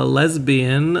I'm a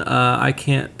lesbian, I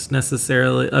can't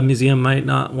necessarily, a museum might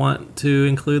not want to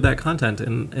include that content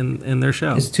in their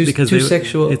show. It's too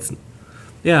sexual.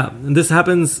 And this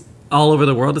happens all over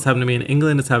the world. It's happened to me in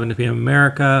England. It's happened to me in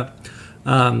America.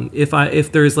 If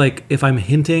I'm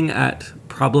hinting at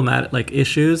problematic like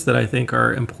issues that I think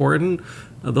are important,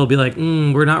 they'll be like,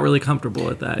 we're not really comfortable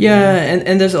with that. Yeah,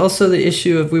 and there's also the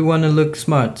issue of we want to look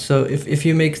smart. So if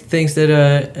you make things that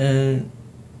are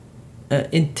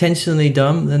intentionally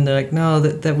dumb, then they're like, no,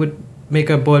 that would make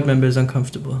our board members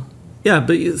uncomfortable. Yeah,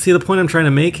 but you see, the point I'm trying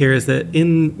to make here is that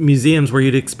in museums where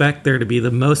you'd expect there to be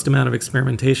the most amount of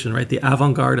experimentation, right, the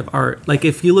avant-garde of art, like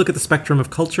if you look at the spectrum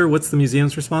of culture, what's the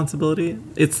museum's responsibility?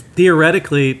 It's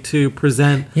theoretically to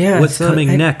present what's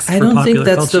coming next for popular culture. I don't think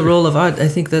that's the role of art. I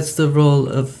think that's the role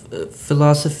of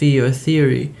philosophy or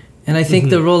theory. And I think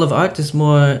the role of art is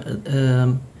more,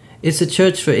 it's a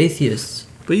church for atheists.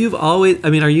 But you've always, I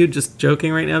mean, are you just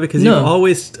joking right now? Because No.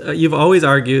 you've always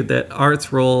argued that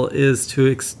art's role is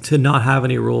to not have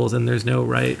any rules and there's no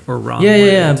right or wrong.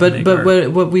 Yeah. But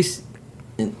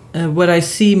what I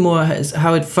see more is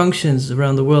how it functions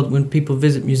around the world when people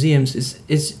visit museums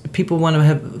is people want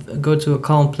to go to a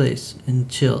calm place and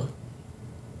chill.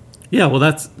 Yeah, well,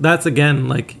 that's again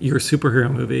like your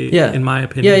superhero movie. Yeah. In my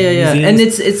opinion. Yeah.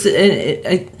 Museums,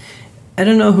 and I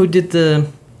don't know who did the.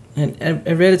 And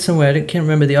I read it somewhere. I can't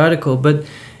remember the article, but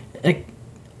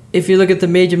if you look at the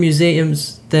major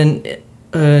museums, then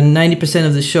 90%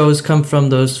 of the shows come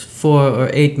from those 4 or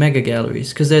 8 mega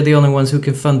galleries because they're the only ones who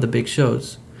can fund the big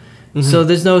shows. Mm-hmm. So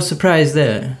there's no surprise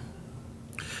there.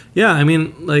 Yeah, I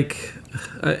mean, like,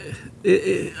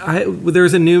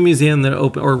 there's a new museum that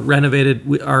opened or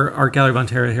renovated. Our Art Gallery of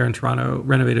Ontario here in Toronto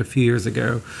renovated a few years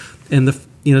ago, and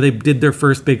they did their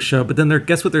first big show, but then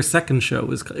guess what their second show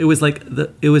was? It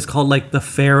was called like the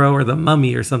Pharaoh or the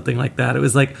Mummy or something like that. It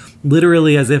was like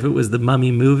literally as if it was the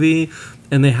Mummy movie,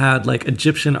 and they had like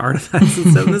Egyptian artifacts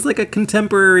and stuff. It was like a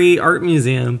contemporary art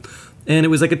museum, and it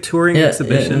was like a touring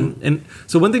exhibition. Yeah. And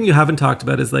so one thing you haven't talked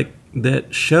about is like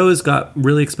that shows got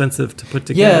really expensive to put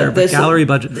together, but gallery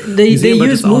budget. They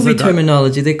use movie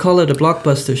terminology. They call it a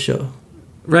blockbuster show.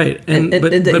 Right, but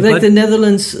like the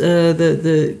Netherlands,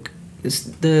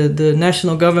 the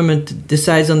national government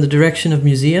decides on the direction of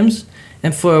museums,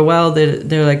 and for a while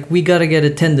they're like, we got to get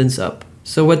attendance up.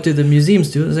 So what do the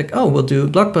museums do? It's like, oh, we'll do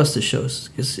blockbuster shows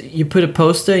because you put a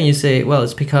poster and you say, well,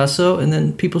 it's Picasso, and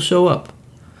then people show up.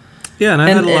 Yeah, and I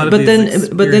had a lot of these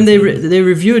but then they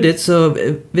reviewed it, so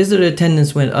visitor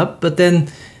attendance went up, but then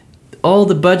all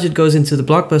the budget goes into the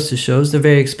blockbuster shows. They're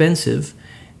very expensive.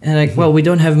 And like, well, we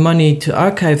don't have money to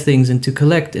archive things and to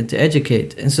collect and to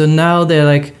educate. And so now they're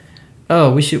like,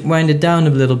 oh, we should wind it down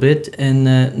a little bit and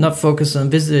not focus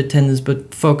on visitor attendance,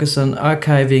 but focus on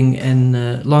archiving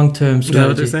and long-term strategy. Is that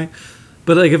what they're saying?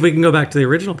 But like, if we can go back to the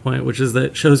original point, which is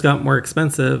that shows got more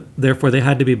expensive, therefore they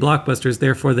had to be blockbusters.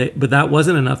 But that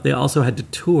wasn't enough. They also had to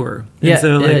tour. And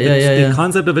so like the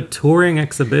concept of a touring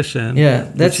exhibition.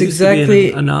 Yeah, that's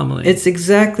exactly an anomaly. It's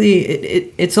exactly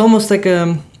it's almost like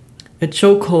a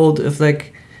chokehold of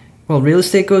like, well, real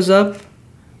estate goes up.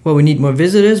 Well, we need more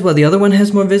visitors. Well, the other one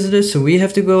has more visitors, so we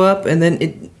have to go up, and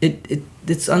then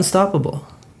it's unstoppable.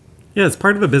 Yeah, it's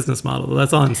part of a business model.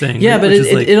 That's all I'm saying. Yeah, but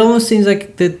it almost seems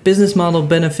like the business model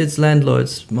benefits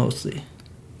landlords mostly.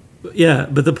 Yeah,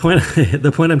 but the point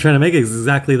I'm trying to make is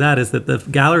exactly that: is that the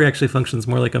gallery actually functions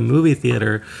more like a movie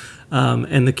theater,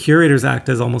 and the curators act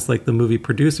as almost like the movie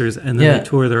producers, and then they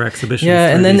tour their exhibitions.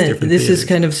 Yeah, and then this theaters. Is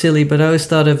kind of silly, but I always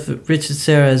thought of Richard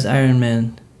Serra as Iron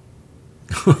Man.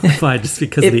 Why? Just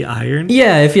because of the iron?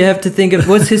 Yeah, if you have to think of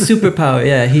what's his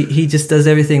superpower, he just does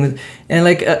everything, and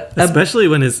like especially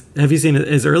when have you seen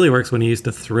his early works when he used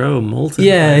to throw molten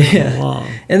on the wall?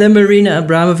 And then Marina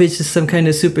Abramovich is some kind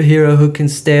of superhero who can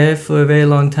stare for a very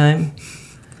long time,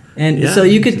 and so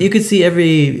you could see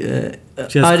every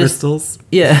she has artist. Crystals.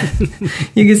 Yeah,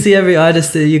 you can see every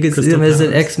artist that you could see them as powers.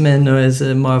 an X-Men or as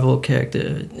a Marvel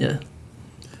character. Yeah.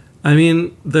 I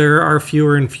mean, there are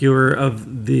fewer and fewer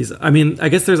of these. I mean, I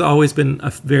guess there's always been a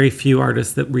very few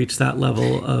artists that reach that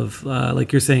level of,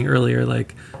 like you're saying earlier,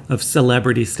 like of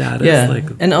celebrity status. Yeah, like,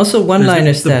 and also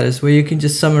one-liner status where you can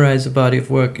just summarize a body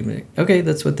of work and be like, okay,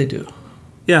 that's what they do.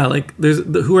 Yeah, like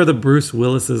who are the Bruce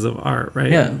Willises of art, right?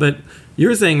 Yeah. But you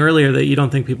were saying earlier that you don't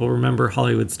think people remember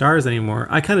Hollywood stars anymore.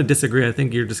 I kind of disagree. I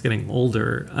think you're just getting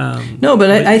older. No,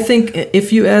 but I think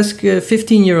if you ask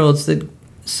 15-year-olds that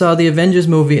saw the Avengers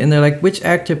movie and they're like, which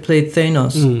actor played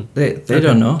Thanos? They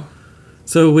don't know.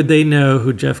 So would they know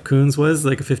who Jeff Koons was,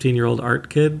 like a 15-year-old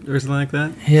art kid or something like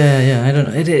that? Yeah, I don't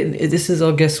know. This is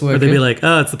all guesswork. Or they'd be like,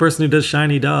 oh, it's the person who does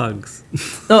shiny dogs.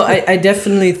 No, I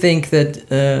definitely think that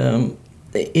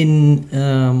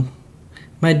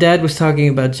my dad was talking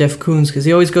about Jeff Koons because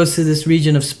he always goes to this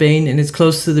region of Spain and it's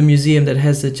close to the museum that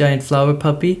has the giant flower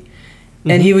puppy.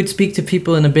 And he would speak to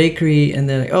people in a bakery, and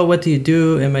they're like, "Oh, what do you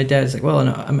do?" And my dad's like, "Well,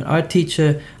 no, I'm an art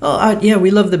teacher." "Oh, art, yeah, we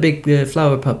love the big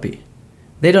flower puppy."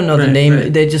 They don't know the Right, name.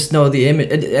 right. They just know the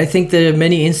image. I think there are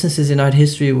many instances in art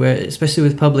history where, especially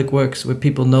with public works, where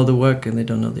people know the work and they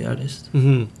don't know the artist.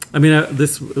 Hmm. I mean,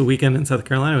 this weekend in South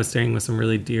Carolina, I was staying with some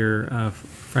really dear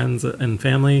friends and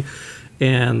family,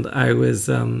 and I was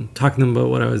talking to them about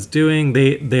what I was doing.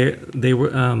 They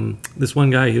were this one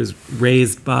guy who was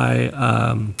raised by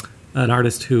an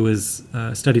artist who was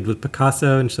studied with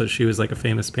Picasso, and so she was like a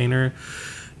famous painter.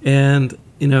 And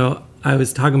I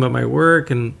was talking about my work,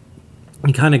 and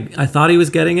I thought he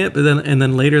was getting it, but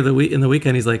then later in the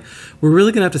weekend, he's like, "We're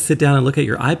really gonna have to sit down and look at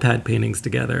your iPad paintings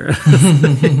together."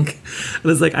 And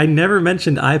it's like, I never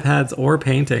mentioned iPads or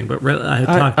painting, but I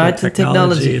talked about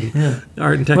technology and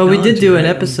art and technology. Well, we did do an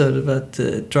right? episode about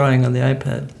drawing on the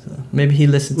iPad. So maybe he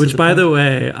listened. Which, to by the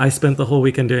way, I spent the whole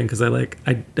weekend doing because I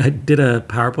did a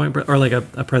PowerPoint or like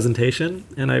a presentation,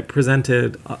 and I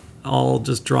presented all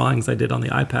just drawings I did on the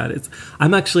iPad.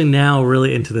 I'm actually now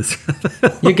really into this.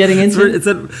 You're getting into it?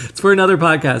 It's for another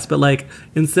podcast, but like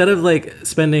instead of like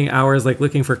spending hours like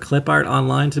looking for clip art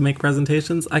online to make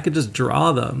presentations, I could just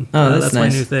draw them. Oh, that's my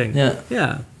nice. new thing.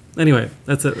 Yeah. Anyway,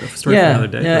 that's a story for another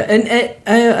day. Yeah, and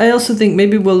I also think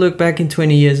maybe we'll look back in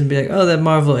 20 years and be like, oh, that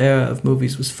Marvel era of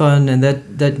movies was fun, and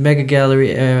that Mega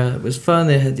Gallery era was fun.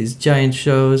 They had these giant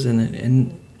shows,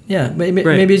 and yeah,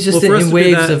 maybe it's just in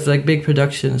waves of like big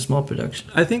production and small production.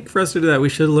 I think for us to do that, we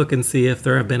should look and see if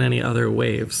there have been any other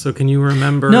waves. So can you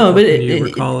remember? No, but can you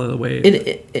recall a wave?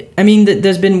 I mean,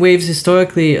 there's been waves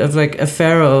historically of like a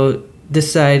pharaoh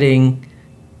deciding,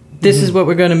 this is what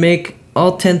we're going to make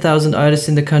all 10,000 artists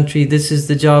in the country. This is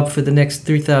the job for the next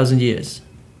 3,000 years.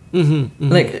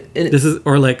 Like this is,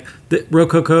 or like the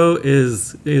Rococo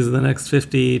is the next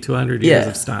 50 to 100 years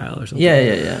of style or something.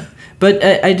 Yeah. But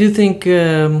I do think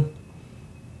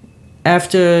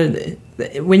after,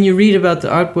 when you read about the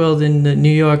art world in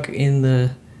New York in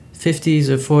the 50s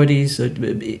or 40s, or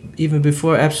even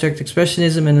before abstract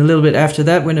expressionism, and a little bit after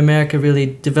that, when America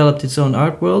really developed its own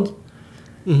art world,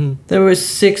 there were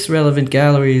 6 relevant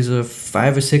galleries, or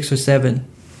 5 or 6 or 7.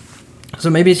 So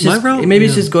maybe it's just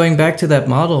it's just going back to that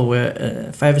model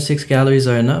where 5 or 6 galleries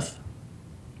are enough.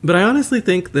 But I honestly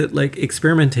think that like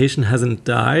experimentation hasn't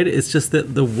died. It's just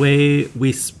that the way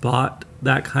we spot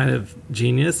that kind of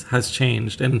genius has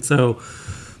changed, and so.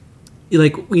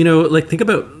 Like, think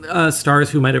about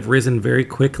stars who might have risen very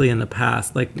quickly in the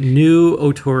past. Like, new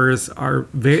auteurs are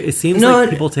very... It seems like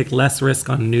people take less risk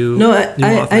on new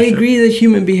I agree that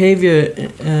human behavior,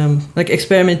 like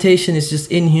experimentation is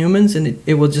just in humans and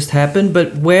it will just happen.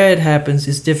 But where it happens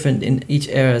is different in each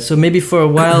era. So maybe for a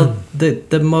while,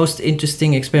 the most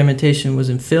interesting experimentation was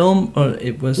in film, or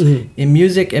it was in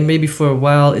music. And maybe for a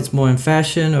while, it's more in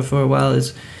fashion, or for a while,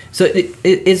 it's... So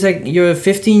it's like you're a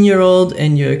 15-year-old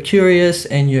and you're curious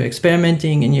and you're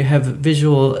experimenting and you have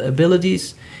visual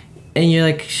abilities, and you're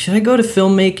like, should I go to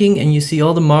filmmaking? And you see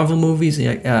all the Marvel movies and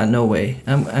you're like, no way.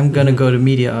 I'm gonna go to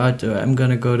media art, or I'm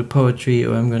gonna go to poetry,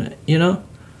 or I'm gonna,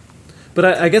 But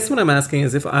I guess what I'm asking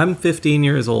is, if I'm 15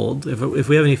 years old, if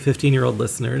we have any 15-year-old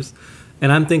listeners,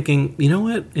 and I'm thinking, you know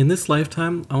what, in this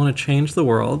lifetime, I want to change the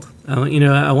world. I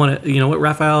want to, what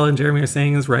Raphael and Jeremy are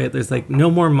saying is right. There's like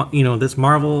no more, this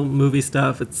Marvel movie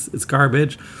stuff. It's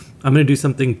garbage. I'm going to do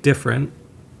something different.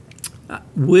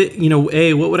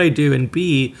 A, what would I do? And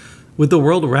B, would the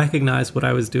world recognize what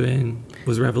I was doing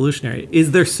was revolutionary?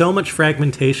 Is there so much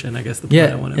fragmentation? I guess the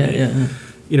point I want to make.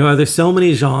 Yeah. Are there so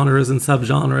many genres and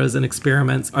subgenres and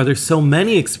experiments? Are there so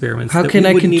many experiments? How can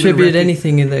I contribute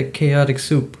anything in that chaotic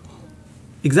soup?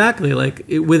 Exactly. Like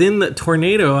within the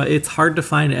tornado, it's hard to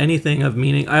find anything of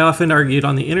meaning. I often argued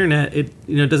on the internet,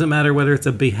 it doesn't matter whether it's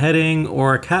a beheading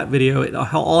or a cat video. It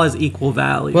all has equal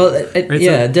value. Well,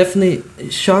 right?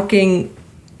 Definitely. Shocking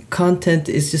content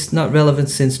is just not relevant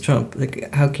since Trump.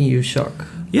 Like, how can you shock?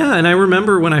 Yeah, and I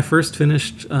remember when I first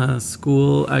finished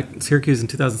school at Syracuse in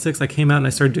 2006, I came out and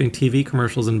I started doing TV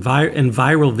commercials, and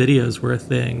viral videos were a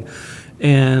thing.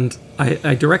 And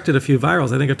I directed a few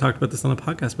virals. I think I've talked about this on the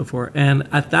podcast before. And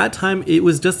at that time, it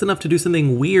was just enough to do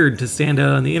something weird to stand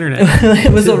out on the internet.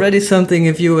 It was already something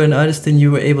if you were an artist and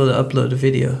you were able to upload a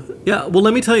video. Yeah, well,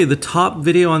 let me tell you, the top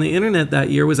video on the internet that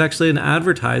year was actually an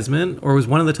advertisement, or was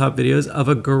one of the top videos, of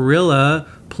a gorilla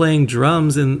playing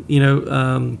drums and,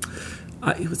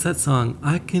 what's that song?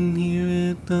 I can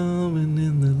hear it coming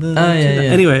in the love. Oh, yeah.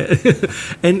 Anyway,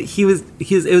 and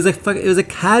it was a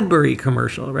Cadbury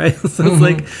commercial, right? So it's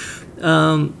like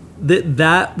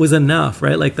that was enough,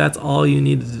 right? Like that's all you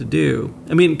needed to do.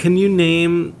 I mean, can you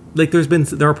name, like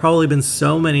there are probably been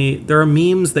so many, there are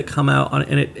memes that come out on,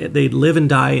 and they live and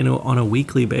die on a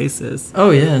weekly basis. Oh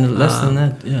yeah, and less than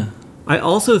that, yeah. I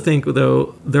also think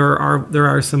though there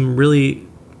are some really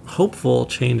hopeful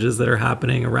changes that are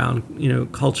happening around,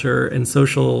 culture and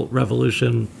social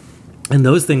revolution. And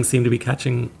those things seem to be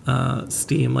catching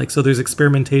steam. Like, so there's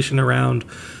experimentation around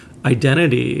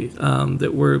identity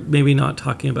that we're maybe not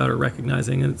talking about or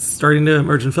recognizing. And it's starting to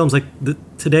emerge in films. Like the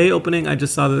Today opening, I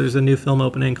just saw that there's a new film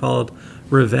opening called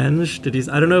Revenge.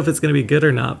 I don't know if it's going to be good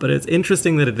or not, but it's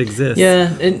interesting that it exists.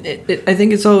 Yeah, and I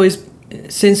think it's always,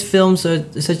 since films are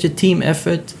such a team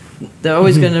effort, they're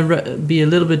always going to be a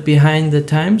little bit behind the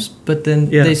times, but then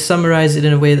they summarize it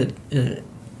in a way that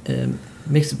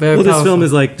makes it very powerful. This film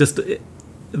is like just...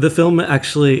 The film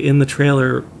actually, in the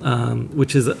trailer,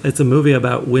 it's a movie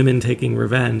about women taking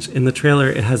revenge. In the trailer,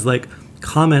 it has like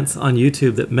comments on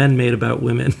YouTube that men made about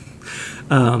women,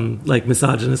 like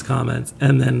misogynist comments,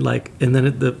 and then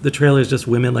the trailer is just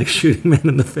women like shooting men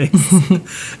in the face.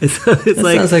 That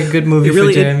sounds like a good movie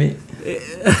for Jeremy.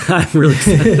 I'm really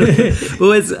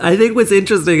excited. I think what's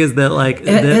interesting is that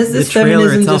the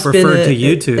trailer itself referred to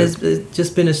YouTube. Has it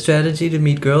just been a strategy to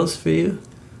meet girls for you?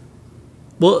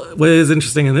 Well, what is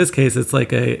interesting in this case,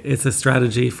 it's a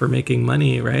strategy for making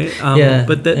money, right?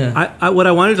 But what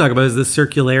I want to talk about is the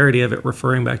circularity of it,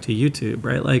 referring back to YouTube,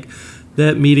 right? Like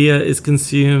that media is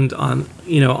consumed on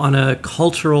a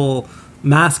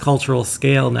mass cultural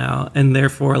scale now, and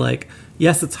therefore,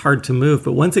 yes, it's hard to move,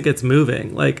 but once it gets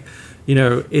moving,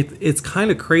 it's kind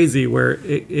of crazy where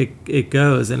it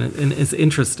goes, and it's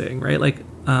interesting, right?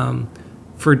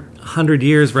 For 100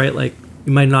 years, right?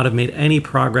 You might not have made any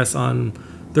progress on.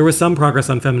 There was some progress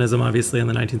on feminism, obviously, in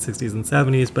the 1960s and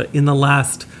 70s, but in the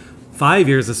last 5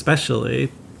 years especially,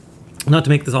 not to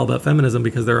make this all about feminism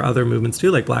because there are other movements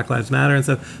too, like Black Lives Matter and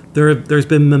stuff, there's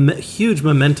been huge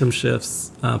momentum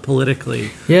shifts politically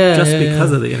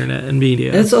because of the internet and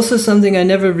media. It's also something I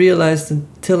never realized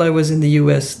until I was in the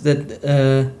US,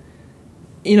 that,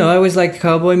 I always liked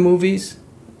cowboy movies,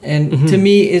 and to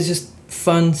me it's just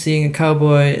fun seeing a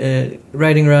cowboy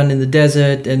riding around in the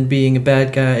desert and being a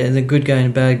bad guy and a good guy and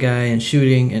a bad guy and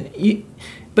shooting,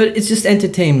 but it's just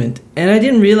entertainment. And I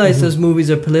didn't realize those movies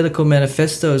are political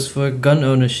manifestos for gun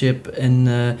ownership and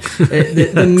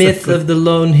the myth of the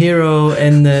lone hero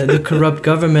and the corrupt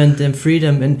government and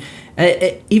freedom. And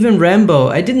even Rambo,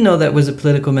 I didn't know that was a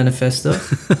political manifesto.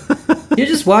 You're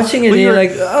just watching it and you're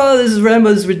like, oh, this is Rambo,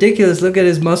 this is ridiculous, look at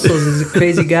his muscles, he's a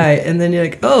crazy guy. And then you're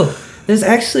like, oh, there's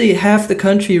actually half the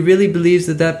country really believes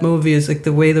that movie is like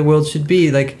the way the world should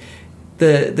be. Like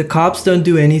the cops don't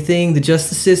do anything, the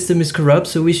justice system is corrupt,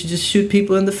 so we should just shoot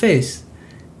people in the face.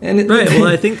 And well,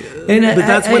 I think, and but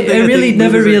that's one thing I really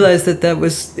never realized that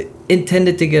was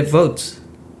intended to get votes.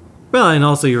 Well, and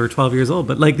also you were 12 years old.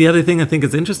 But the other thing I think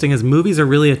is interesting is movies are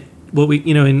really what we,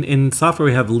 in software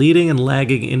we have leading and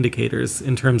lagging indicators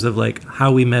in terms of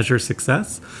how we measure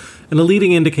success. And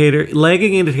lagging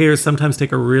indicators sometimes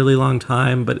take a really long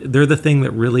time, but they're the thing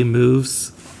that really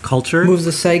moves culture. Moves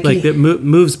the psyche. That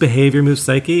moves behavior, moves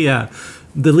psyche, yeah.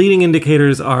 The leading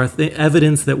indicators are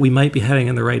evidence that we might be heading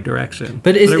in the right direction.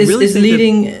 But is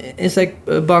leading, it's like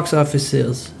box office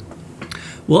sales.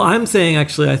 Well, I'm saying,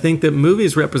 actually, I think that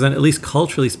movies represent, at least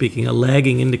culturally speaking, a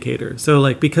lagging indicator.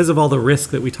 So, because of all the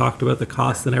risk that we talked about, the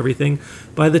costs and everything,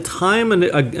 by the time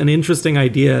an interesting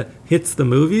idea hits the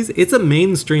movies, it's a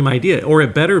mainstream idea, or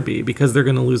it better be, because they're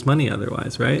going to lose money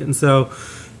otherwise, right? And so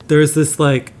there's this,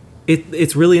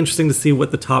 it's really interesting to see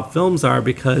what the top films are,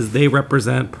 because they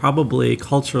represent probably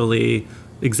culturally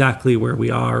exactly where we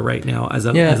are right now as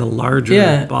a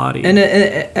larger body. And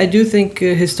I do think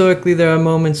historically there are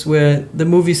moments where the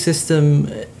movie system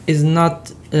is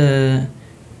not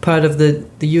part of the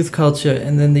youth culture,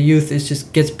 and then the youth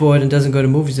just gets bored and doesn't go to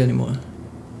movies anymore.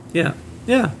 Yeah,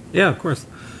 of course.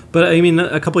 But I mean,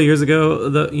 a couple of years ago,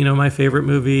 my favorite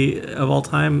movie of all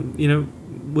time,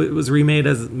 was remade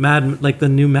as the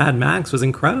new Mad Max was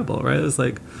incredible, right? It was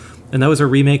and that was a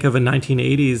remake of a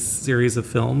 1980s series of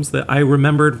films that I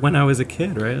remembered when I was a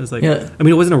kid, right? It was I mean,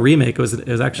 it wasn't a remake; it was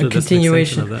actually a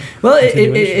continuation of that. Well,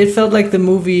 it felt like the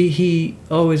movie he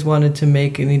always wanted to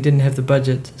make, and he didn't have the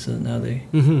budget, so now they,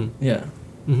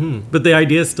 But the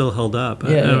idea still held up.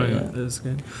 It was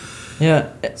good. Yeah.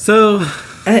 So,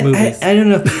 I don't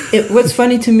know. What's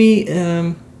funny to me,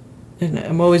 and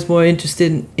I'm always more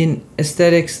interested in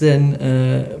aesthetics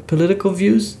than political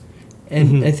views.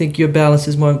 And I think your balance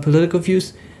is more on political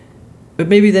views. But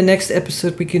maybe the next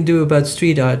episode we can do about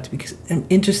street art, because I'm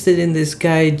interested in this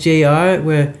guy, JR,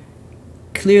 where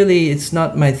clearly it's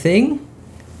not my thing,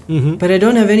 but I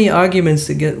don't have any arguments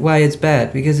to get why it's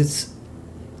bad, because it's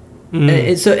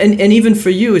so, and even for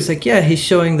you, it's he's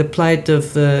showing the plight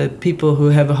of people who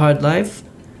have a hard life.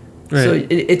 Right. So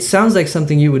it sounds like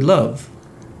something you would love.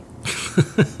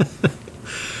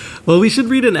 Well, we should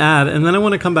read an ad, and then I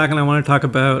want to come back and I want to talk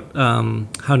about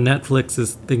how Netflix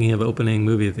is thinking of opening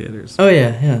movie theaters. Oh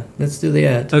yeah. Let's do the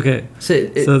ad. Okay.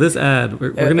 So this ad,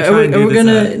 we're going to are try and do we this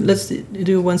gonna ad. let's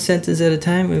do one sentence at a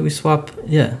time. We swap.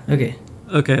 Yeah. Okay.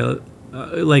 Okay,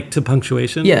 like to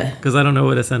punctuation? Yeah. Because I don't know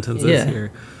what a sentence Yeah. is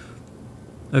here.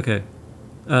 Okay.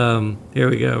 Here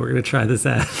we go. We're going to try this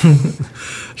ad.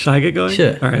 Shall I get going?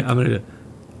 Sure. All right, I'm going to do it.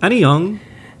 안녕.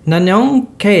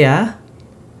 난영케야.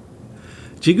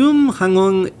 지금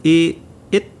한국에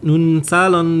있는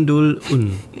사람들은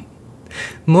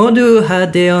모두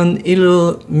하대원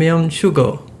일로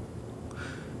멈추고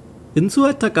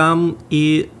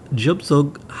인수하다감에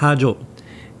접속하죠.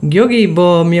 여기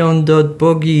보면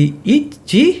돋보기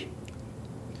있지?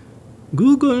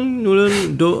 구글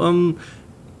누른 도움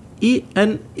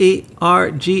ENARGETIC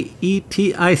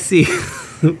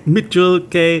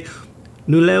밑줄게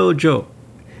눌러줘.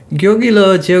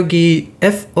 여기로 저기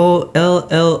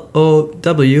FOLLOW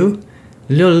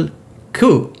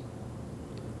룰쿠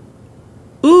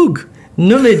욱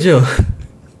눌러줘.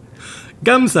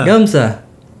 감사. 감사.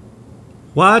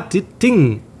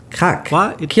 와티팅. 칵.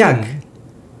 와이팅. 캬.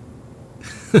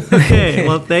 Okay,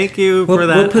 well, thank you for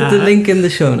that. We'll put the ad. link in the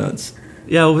show notes.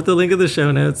 Yeah, we'll put the link in the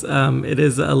show notes. It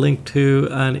is a link to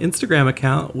an Instagram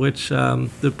account, which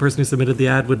the person who submitted the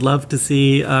ad would love to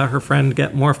see her friend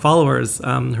get more followers.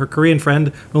 Her Korean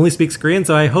friend only speaks Korean,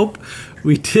 so I hope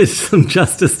we did some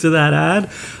justice to that ad.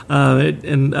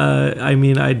 I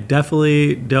mean, I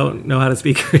definitely don't know how to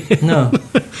speak Korean. No.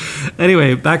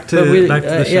 Anyway, back to the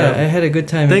show. Yeah, I had a good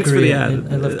time Thanks in for the Korea.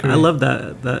 ad. I love Korea. I love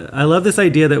that. I love this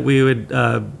idea that we would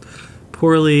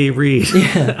poorly read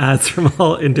ads from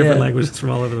in different languages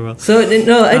from all over the world. So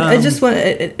no, I just want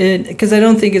because I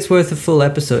don't think it's worth a full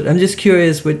episode. I'm just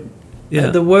curious with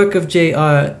the work of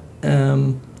JR.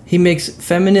 He makes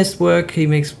feminist work. He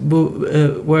makes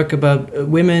work about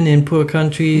women in poor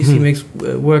countries. Mm-hmm. He makes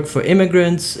work for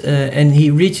immigrants, and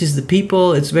he reaches the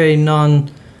people. It's very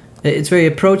it's very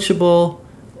approachable.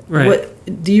 Right.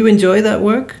 Do you enjoy that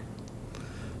work?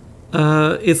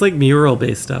 It's like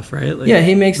mural-based stuff, right? Like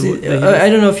he makes it. I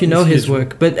don't know if you know his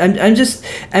work, but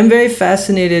I'm very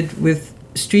fascinated with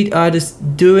street artists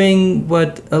doing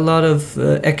what a lot of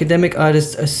academic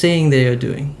artists are saying they are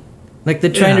doing. Like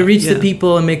they're trying to reach the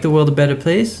people and make the world a better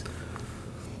place.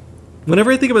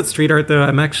 Whenever I think about street art, though,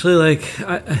 I'm actually like,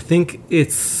 I think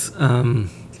it's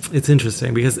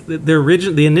interesting because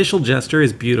the initial gesture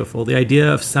is beautiful. The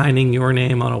idea of signing your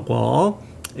name on a wall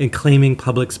and claiming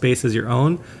public space as your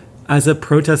own, as a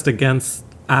protest against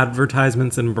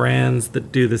advertisements and brands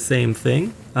that do the same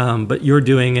thing, but you're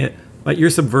doing it. But you're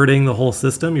subverting the whole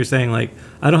system. You're saying like,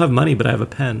 I don't have money, but I have a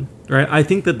pen, right? I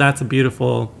think that's a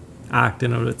beautiful act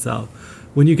in and of itself.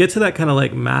 When you get to that kind of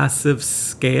like massive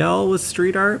scale with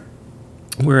street art,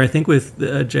 where I think with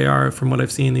JR, from what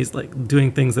I've seen, he's like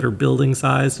doing things that are building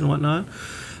sized and whatnot.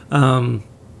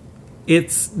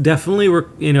 It's definitely,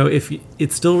 if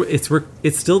it's still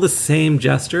the same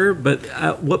gesture, but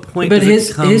at what point? But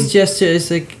his gesture is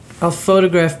like, I'll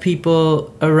photograph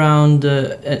people around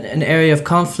an area of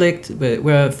conflict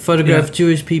where I photograph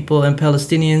Jewish people and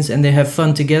Palestinians, and they have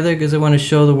fun together because I want to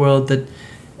show the world that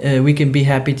we can be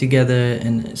happy together.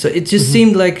 And so it just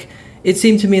seemed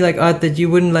to me like art that you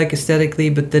wouldn't like aesthetically,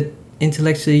 but that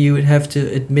intellectually you would have to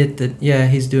admit that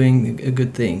he's doing a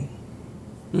good thing.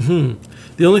 Mm-hmm.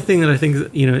 The only thing that I think is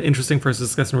interesting for us to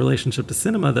discuss in relationship to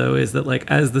cinema, though, is that like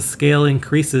as the scale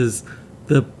increases,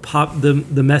 the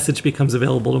message becomes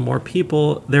available to more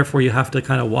people. Therefore, you have to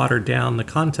kind of water down the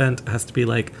content. It has to be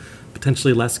like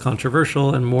potentially less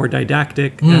controversial and more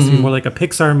didactic. It has to be more like a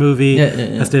Pixar movie.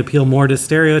 It has to appeal more to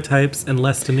stereotypes and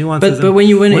less to nuances. But when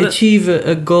you want to achieve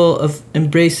a goal of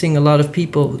embracing a lot of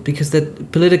people, because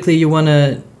that politically you want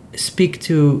to speak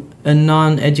to a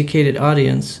non-educated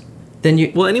audience, then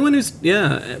you... Well, anyone who's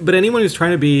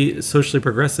trying to be socially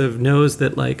progressive knows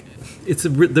that like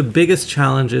the biggest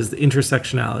challenge is the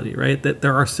intersectionality, right? That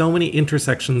there are so many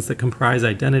intersections that comprise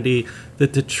identity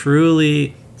that to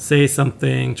truly say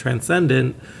something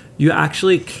transcendent, you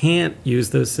actually can't use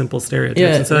those simple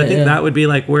stereotypes. And so I think that would be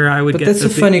like where I would get that's a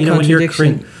funny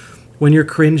contradiction. When you're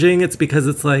cringing, it's because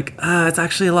it's like, it's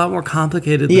actually a lot more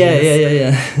complicated than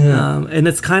this. And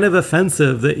it's kind of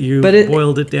offensive that you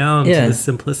boiled it down to the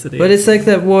simplicity. But it's like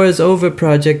that War is Over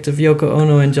project of Yoko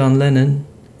Ono and John Lennon.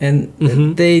 And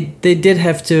they did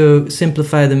have to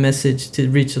simplify the message to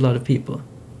reach a lot of people.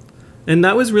 And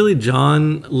that was really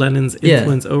John Lennon's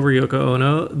influence over Yoko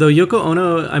Ono. Though Yoko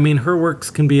Ono, I mean, her works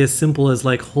can be as simple as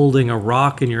like holding a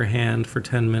rock in your hand for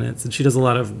 10 minutes. And she does a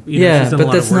lot of... she's done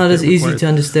but that's not as easy to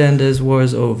understand as War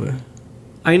is Over.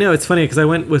 I know, it's funny because I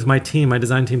went with my team, my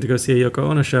design team, to go see a Yoko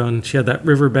Ono show, and she had that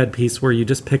riverbed piece where you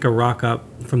just pick a rock up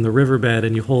from the riverbed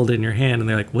and you hold it in your hand, and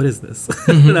they're like, what is this?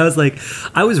 And I was like,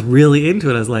 I was really into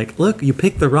it. I was like, look, you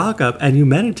pick the rock up and you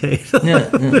meditate.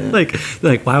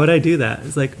 Like, why would I do that?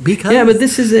 It's like, because. Yeah, but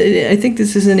I think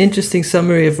this is an interesting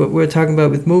summary of what we're talking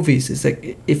about with movies. It's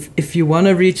like, if you want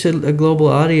to reach a global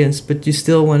audience, but you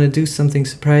still want to do something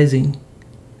surprising.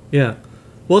 Yeah.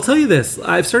 Well, I'll tell you this.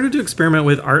 I've started to experiment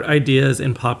with art ideas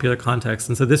in popular contexts.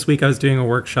 And so this week I was doing a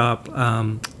workshop.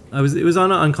 It was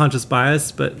on unconscious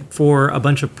bias, but for a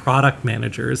bunch of product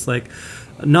managers.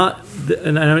 And I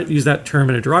don't use that term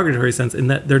in a derogatory sense, in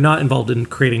that they're not involved in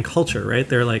creating culture, right?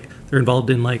 They're involved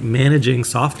in managing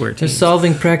software teams. They're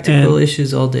solving practical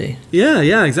issues all day.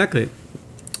 Yeah, exactly.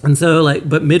 And so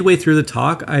but midway through the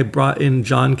talk, I brought in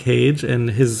John Cage,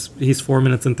 and he's 4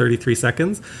 minutes and 33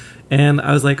 seconds. And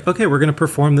I was like, okay, we're going to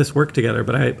perform this work together.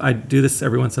 But I do this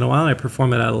every once in a while, and I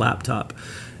perform it at a laptop.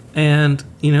 And,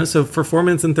 so for 4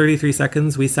 minutes and 33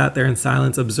 seconds, we sat there in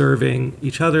silence, observing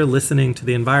each other, listening to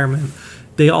the environment.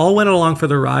 They all went along for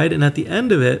the ride. And at the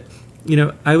end of it,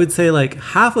 I would say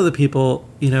half of the people,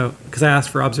 because I asked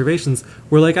for observations,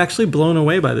 were actually blown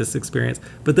away by this experience.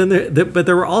 But then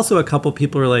there were also a couple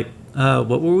people who were like,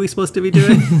 what were we supposed to be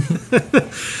doing?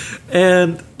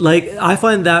 And I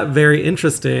find that very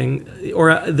interesting,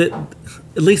 or that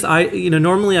at least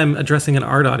normally I'm addressing an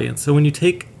art audience. So when you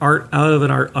take art out of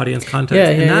an art audience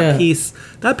context,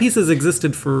 that piece has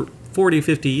existed for 40,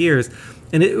 50 years.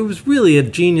 And it was really a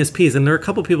genius piece. And there were a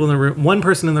couple people in the room, one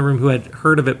person in the room who had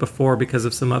heard of it before because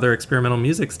of some other experimental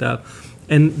music stuff.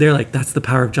 And they're like, that's the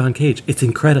power of John Cage. It's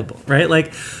incredible,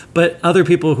 right? But other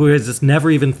people who had just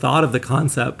never even thought of the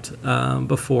concept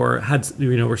before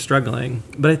were struggling.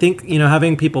 But I think,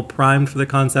 having people primed for the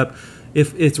concept,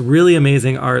 if it's really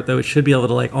amazing art, though, it should be able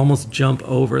to almost jump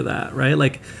over that,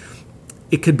 right?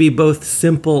 It could be both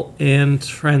simple and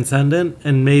transcendent,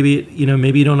 and maybe you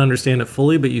don't understand it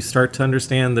fully, but you start to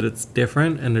understand that it's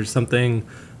different, and there's something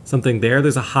there.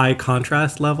 There's a high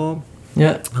contrast level.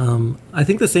 Yeah. I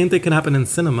think the same thing can happen in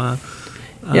cinema.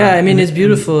 It's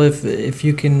beautiful if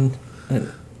you can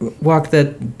walk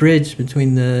that bridge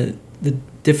between the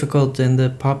difficult and the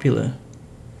popular.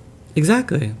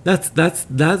 Exactly. That's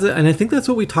it. And I think that's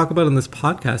what we talk about in this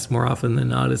podcast more often than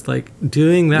not, is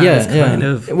doing that is kind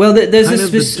of. Well, there's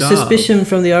a suspicion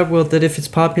from the art world that if it's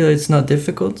popular, it's not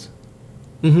difficult.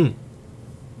 Mm-hmm.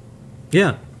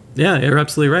 Yeah, you're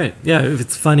absolutely right. Yeah, if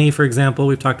it's funny, for example,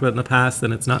 we've talked about in the past,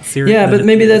 then it's not serious. Yeah, but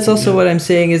maybe that's also what I'm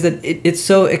saying, is that it's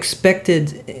so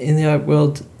expected in the art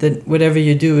world that whatever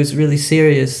you do is really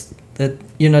serious, that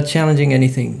you're not challenging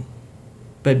anything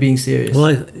by being serious.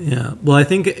 Well, I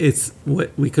think it's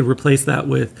what we could replace that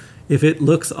with, if it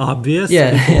looks obvious,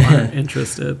 people aren't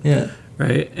interested. Yeah.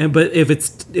 Right. But if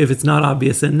it's not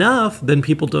obvious enough, then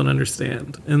people don't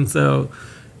understand. And so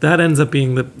that ends up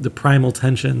being the primal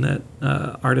tension that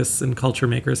artists and culture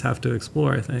makers have to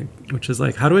explore, I think, which is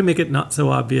how do I make it not so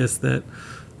obvious that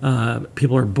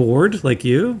people are bored like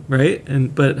you, right?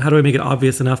 But how do I make it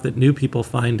obvious enough that new people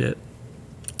find it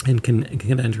and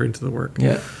can enter into the work?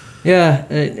 Yeah. Yeah,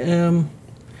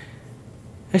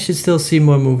 I should still see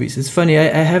more movies. It's funny, I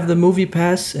have the movie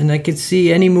pass, and I could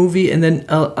see any movie, and then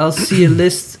I'll see a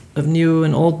list of new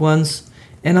and old ones,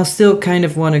 and I'll still kind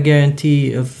of want a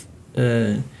guarantee of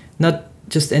not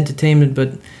just entertainment,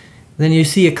 but then you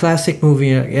see a classic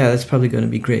movie, and that's probably going to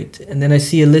be great. And then I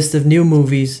see a list of new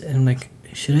movies, and I'm like,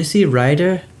 should I see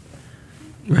Rider?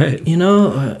 Right.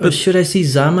 Or should I see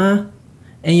Zama?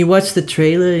 And you watch the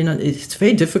trailer, it's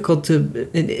very difficult to.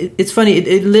 It's funny.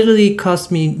 It literally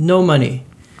cost me no money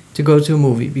to go to a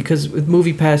movie, because with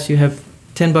Movie Pass you have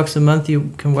 $10 a month.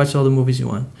 You can watch all the movies you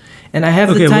want, and I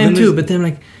have the time too. But then I'm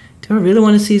like, do I really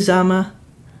want to see Zama?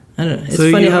 I don't know. It's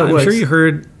funny how it works. I'm sure you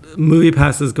heard Movie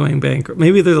Pass is going bankrupt.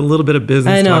 Maybe there's a little bit of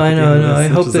business. I know. I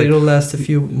hope that it'll last a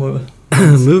few more.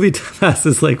 Movie Pass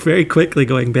is very quickly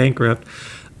going bankrupt.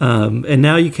 And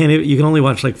now you can only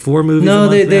watch 4 movies. No, a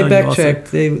month they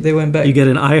backtracked. They went back. You get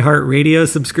an iHeartRadio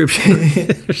subscription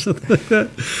or something like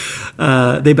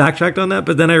that. They backtracked on that,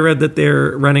 but then I read that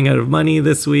they're running out of money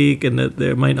this week, and that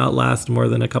they might not last more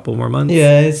than a couple more months.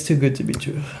 Yeah, it's too good to be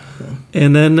true.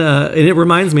 And then and it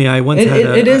reminds me, I once had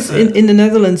it is in the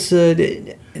Netherlands.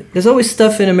 There's always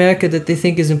stuff in America that they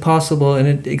think is impossible, and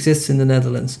it exists in the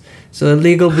Netherlands. So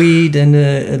illegal weed and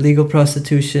illegal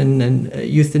prostitution and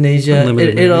euthanasia,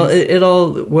 it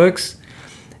all works.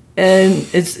 And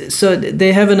so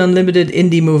they have an unlimited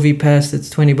indie movie pass that's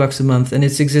 $20 a month, and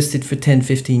it's existed for 10,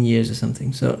 15 years or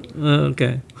something. So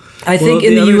okay. I think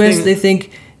in the US they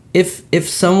think if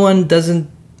someone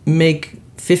doesn't make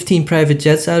 15 private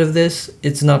jets out of this,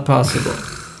 it's not possible.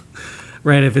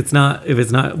 Right, if it's not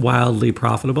wildly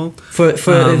profitable for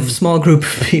a small group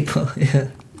of people. Yeah.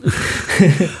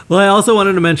 Well, I also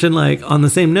wanted to mention, like, on the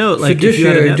same note, like, if you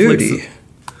had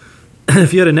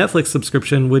a Netflix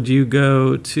subscription, would you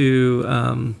go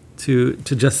to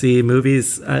just see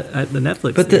movies at the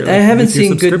Netflix? But I haven't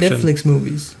seen good Netflix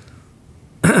movies.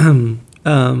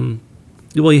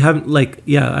 Well, you haven't, like,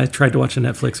 I tried to watch a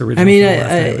Netflix original film last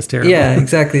night. It was terrible. Yeah,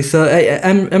 exactly. So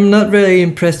I'm not very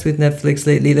impressed with Netflix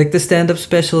lately. Like the stand-up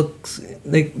specials,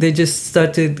 like they just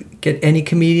start to get any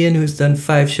comedian who's done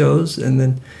 5 shows, and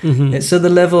then so the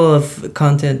level of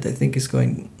content, I think, is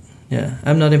going. Yeah,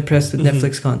 I'm not impressed with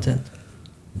Netflix content.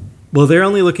 Well, they're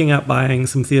only looking at buying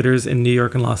some theaters in New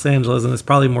York and Los Angeles, and it's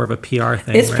probably more of a PR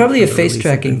thing. It's probably a face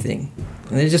tracking thing.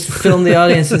 And they just film the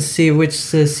audience and see which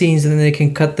scenes, and then they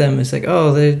can cut them. It's like,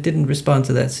 oh, they didn't respond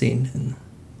to that scene.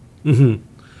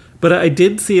 But I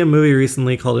did see a movie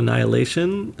recently called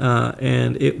Annihilation,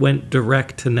 and it went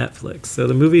direct to Netflix. So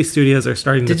the movie studios are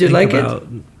starting to think about it?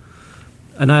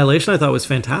 Annihilation. I thought was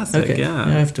fantastic. Okay. Yeah, I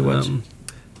have to watch it.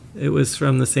 It was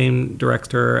from the same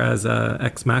director as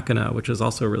Ex Machina, which is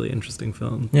also a really interesting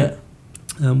film. Yeah.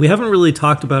 We haven't really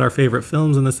talked about our favorite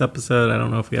films in this episode. I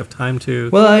don't know if we have time to.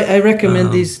 Well, I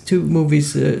recommend these 2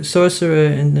 movies, Sorcerer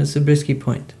and Zabriskie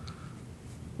Point.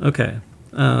 Okay.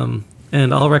 And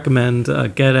I'll recommend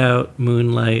Get Out,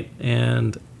 Moonlight,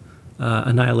 and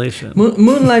Annihilation.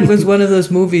 Moonlight was one of those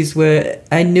movies where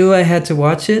I knew I had to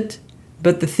watch it,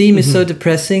 but the theme is so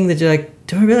depressing that you're like,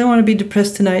 do I really want to be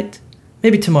depressed tonight?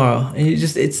 Maybe tomorrow. And you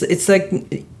just it's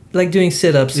like doing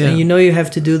sit-ups, and you know you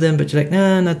have to do them, but you're like,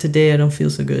 nah, not today. I don't feel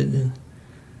so good.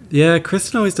 Yeah,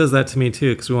 Kristen always does that to me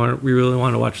too, because we really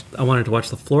want to watch. I wanted to watch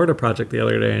The Florida Project the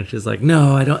other day, and she's like,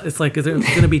 no, I don't. It's like it's going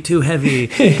to be too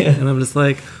heavy, and I'm just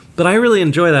like, but I really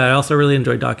enjoy that. I also really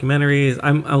enjoy documentaries.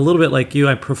 I'm a little bit like you.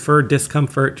 I prefer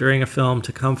discomfort during a film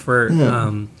to comfort. Yeah.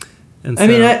 And so, I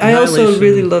mean, I also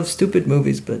really love stupid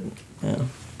movies, but yeah.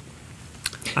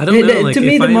 I don't know. Like, to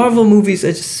me, the Marvel movies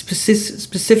are just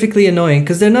specifically annoying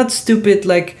because they're not stupid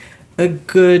like a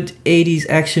good 80s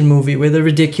action movie where they're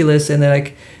ridiculous and they're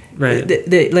like, right.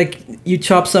 They like you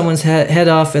chop someone's head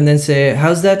off and then say,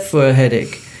 "How's that for a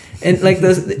headache?" And like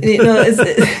those,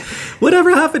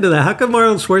 whatever happened to that? How come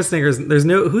Arnold Schwarzenegger's?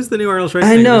 Who's the new Arnold Schwarzenegger?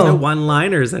 I know. There's no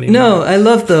one-liners anymore. No, I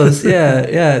love those.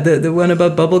 Yeah. The one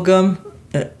about bubblegum.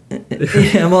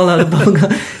 I'm all out of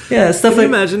bubblegum. Yeah, stuff. Can you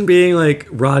imagine being like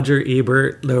Roger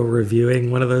Ebert, though,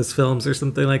 reviewing one of those films or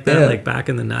something like that, like back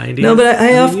in the 90s? No, but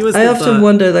I often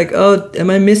wonder, like, oh, am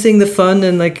I missing the fun?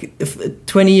 And like,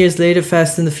 20 years later,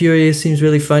 Fast and the Furious seems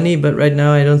really funny, but right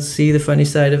now I don't see the funny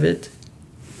side of it.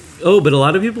 Oh, but a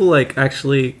lot of people like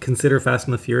actually consider Fast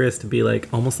and the Furious to be like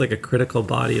almost like a critical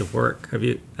body of work. Have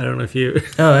you? I don't know if you.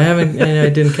 Oh, I haven't. I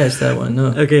didn't catch that one. No.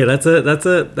 Okay,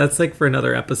 that's like for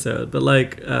another episode. But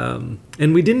like, and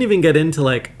we didn't even get into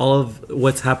like all of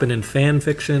what's happened in fan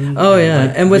fiction. Oh yeah,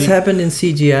 like, and what's happened in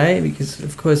CGI, because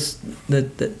of course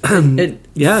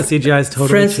CGI's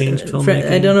totally changed filmmaking.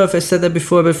 I don't know if I said that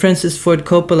before, but Francis Ford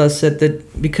Coppola said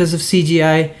that because of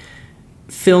CGI,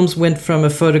 films went from a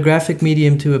photographic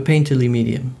medium to a painterly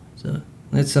medium. So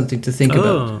that's something to think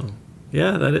about.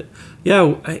 Yeah,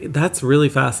 that's really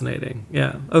fascinating.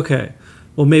 Yeah. Okay.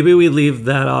 Well, maybe we leave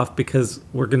that off because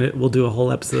we'll do a whole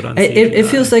episode on CGI. It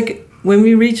feels like when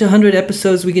we reach 100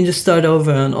 episodes, we can just start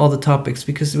over on all the topics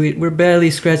because we're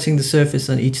barely scratching the surface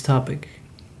on each topic.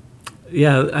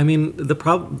 Yeah, I mean, the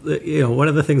problem, one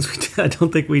of the things I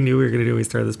don't think we knew we were going to do when we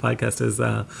started this podcast is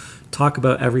talk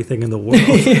about everything in the world.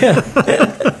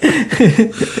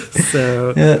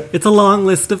 So it's a long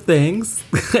list of things.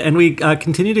 And we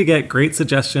continue to get great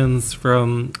suggestions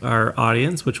from our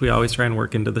audience, which we always try and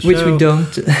work into the show. Which we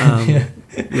don't.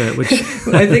 Which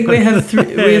I think we have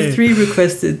 3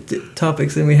 requested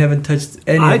topics and we haven't touched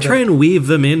any of them. I try and weave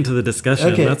them into the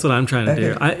discussion. Okay. That's what I'm trying to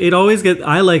do.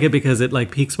 I like it because it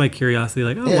like piques my curiosity.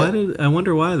 Like, I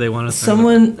wonder why they want to.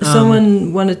 Someone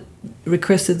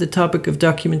requested the topic of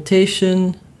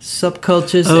documentation,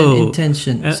 subcultures, and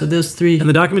intention. So those 3. And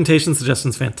the documentation suggestion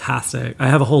is fantastic. I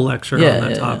have a whole lecture on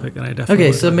that topic, and I definitely.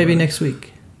 Okay, so maybe next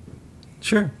week.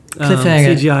 Sure.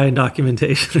 Cliffhanger. CGI and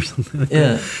documentation or something like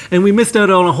that. And we missed out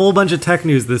on a whole bunch of tech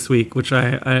news this week, which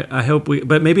I hope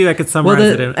but maybe I could summarize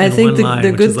it in I think one line.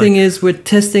 The good thing is we're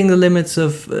testing the limits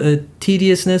of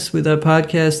tediousness with our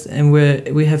podcast, and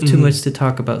we have too much to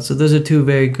talk about. So those are 2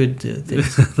 very good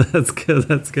things.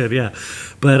 That's good, yeah.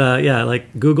 But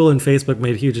like Google and Facebook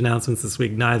made huge announcements this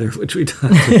week, neither of which we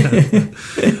talked about.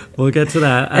 We'll get to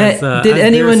that. Did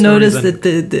anyone notice that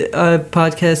the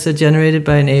podcasts are generated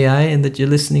by an AI and that you're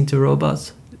listening to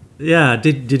robots? Yeah.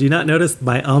 Did you not notice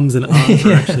my ums and ahs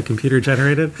are actually computer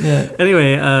generated? Yeah.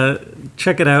 Anyway,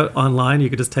 check it out online. You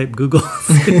could just type Google.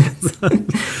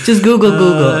 Just Google.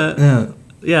 Yeah.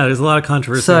 Yeah, there's a lot of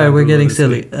controversy. Sorry, around we're Google getting this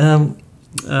silly. week.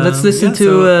 Let's listen yeah,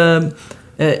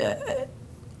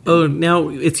 to. Now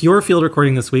it's your field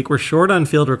recording this week. We're short on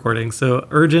field recording, so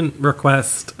urgent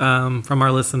request from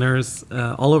our listeners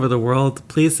all over the world.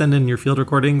 Please send in your field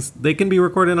recordings. They can be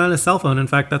recorded on a cell phone. In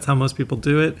fact, that's how most people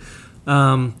do it.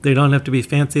 They don't have to be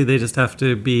fancy. They just have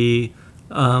to be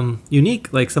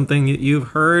unique, like something that you've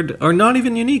heard, or not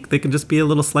even unique. They can just be a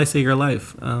little slice of your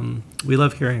life. We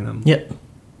love hearing them. Yep.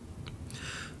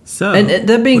 So, and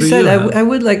that being what do said, you have? I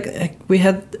would like, we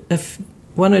had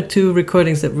one or two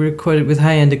recordings that we recorded with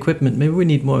high-end equipment. Maybe we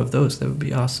need more of those. That would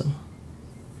be awesome.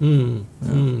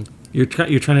 You're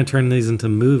trying to turn these into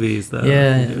movies, though.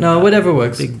 Yeah. No, whatever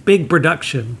works. Big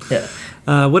production. Yeah.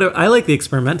 I like the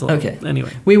experimental. Okay.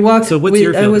 Anyway, we walked. So what's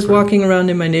your I field was recording? walking around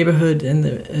in my neighborhood, and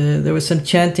there was some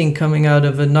chanting coming out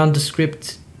of a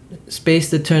nondescript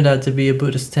space that turned out to be a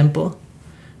Buddhist temple.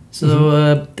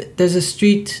 So there's a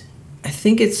street, I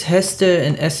think it's Hester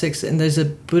and Essex, and there's a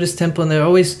Buddhist temple, and they're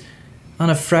always, on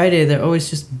a Friday, they're always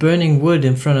just burning wood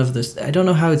in front of this. I don't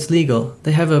know how it's legal.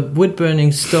 They have a wood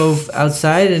burning stove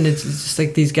outside, and it's just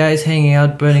like these guys hanging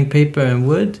out burning paper and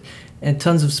wood and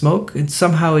tons of smoke, and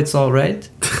somehow it's all right.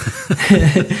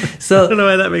 So I don't know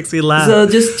why that makes me laugh. So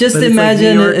just But it's like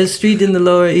imagine New York. a street in the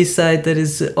Lower East Side that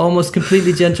is almost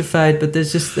completely gentrified, but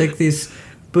there's just like these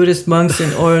Buddhist monks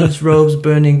in orange robes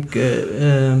burning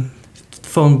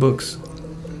phone books.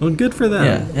 Well, good for them.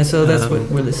 Yeah, and so that's what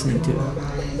we're listening to.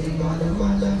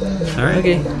 All right.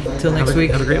 Okay, till next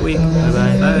week. Have a great week.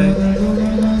 Bye-bye. Bye.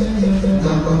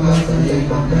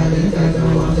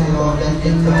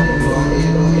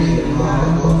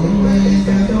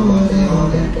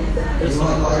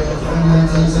 Hãy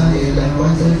subscribe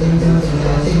cho kênh Ghiền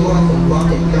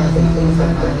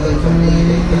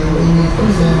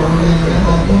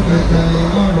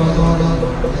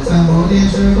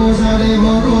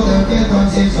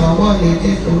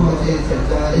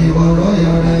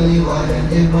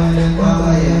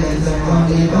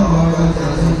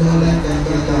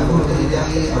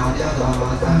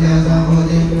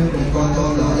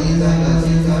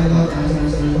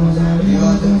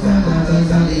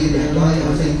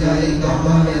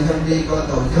Mì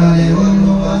Gõ để không bỏ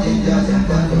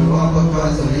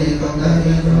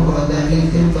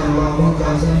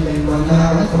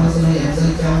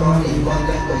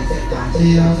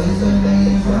lỡ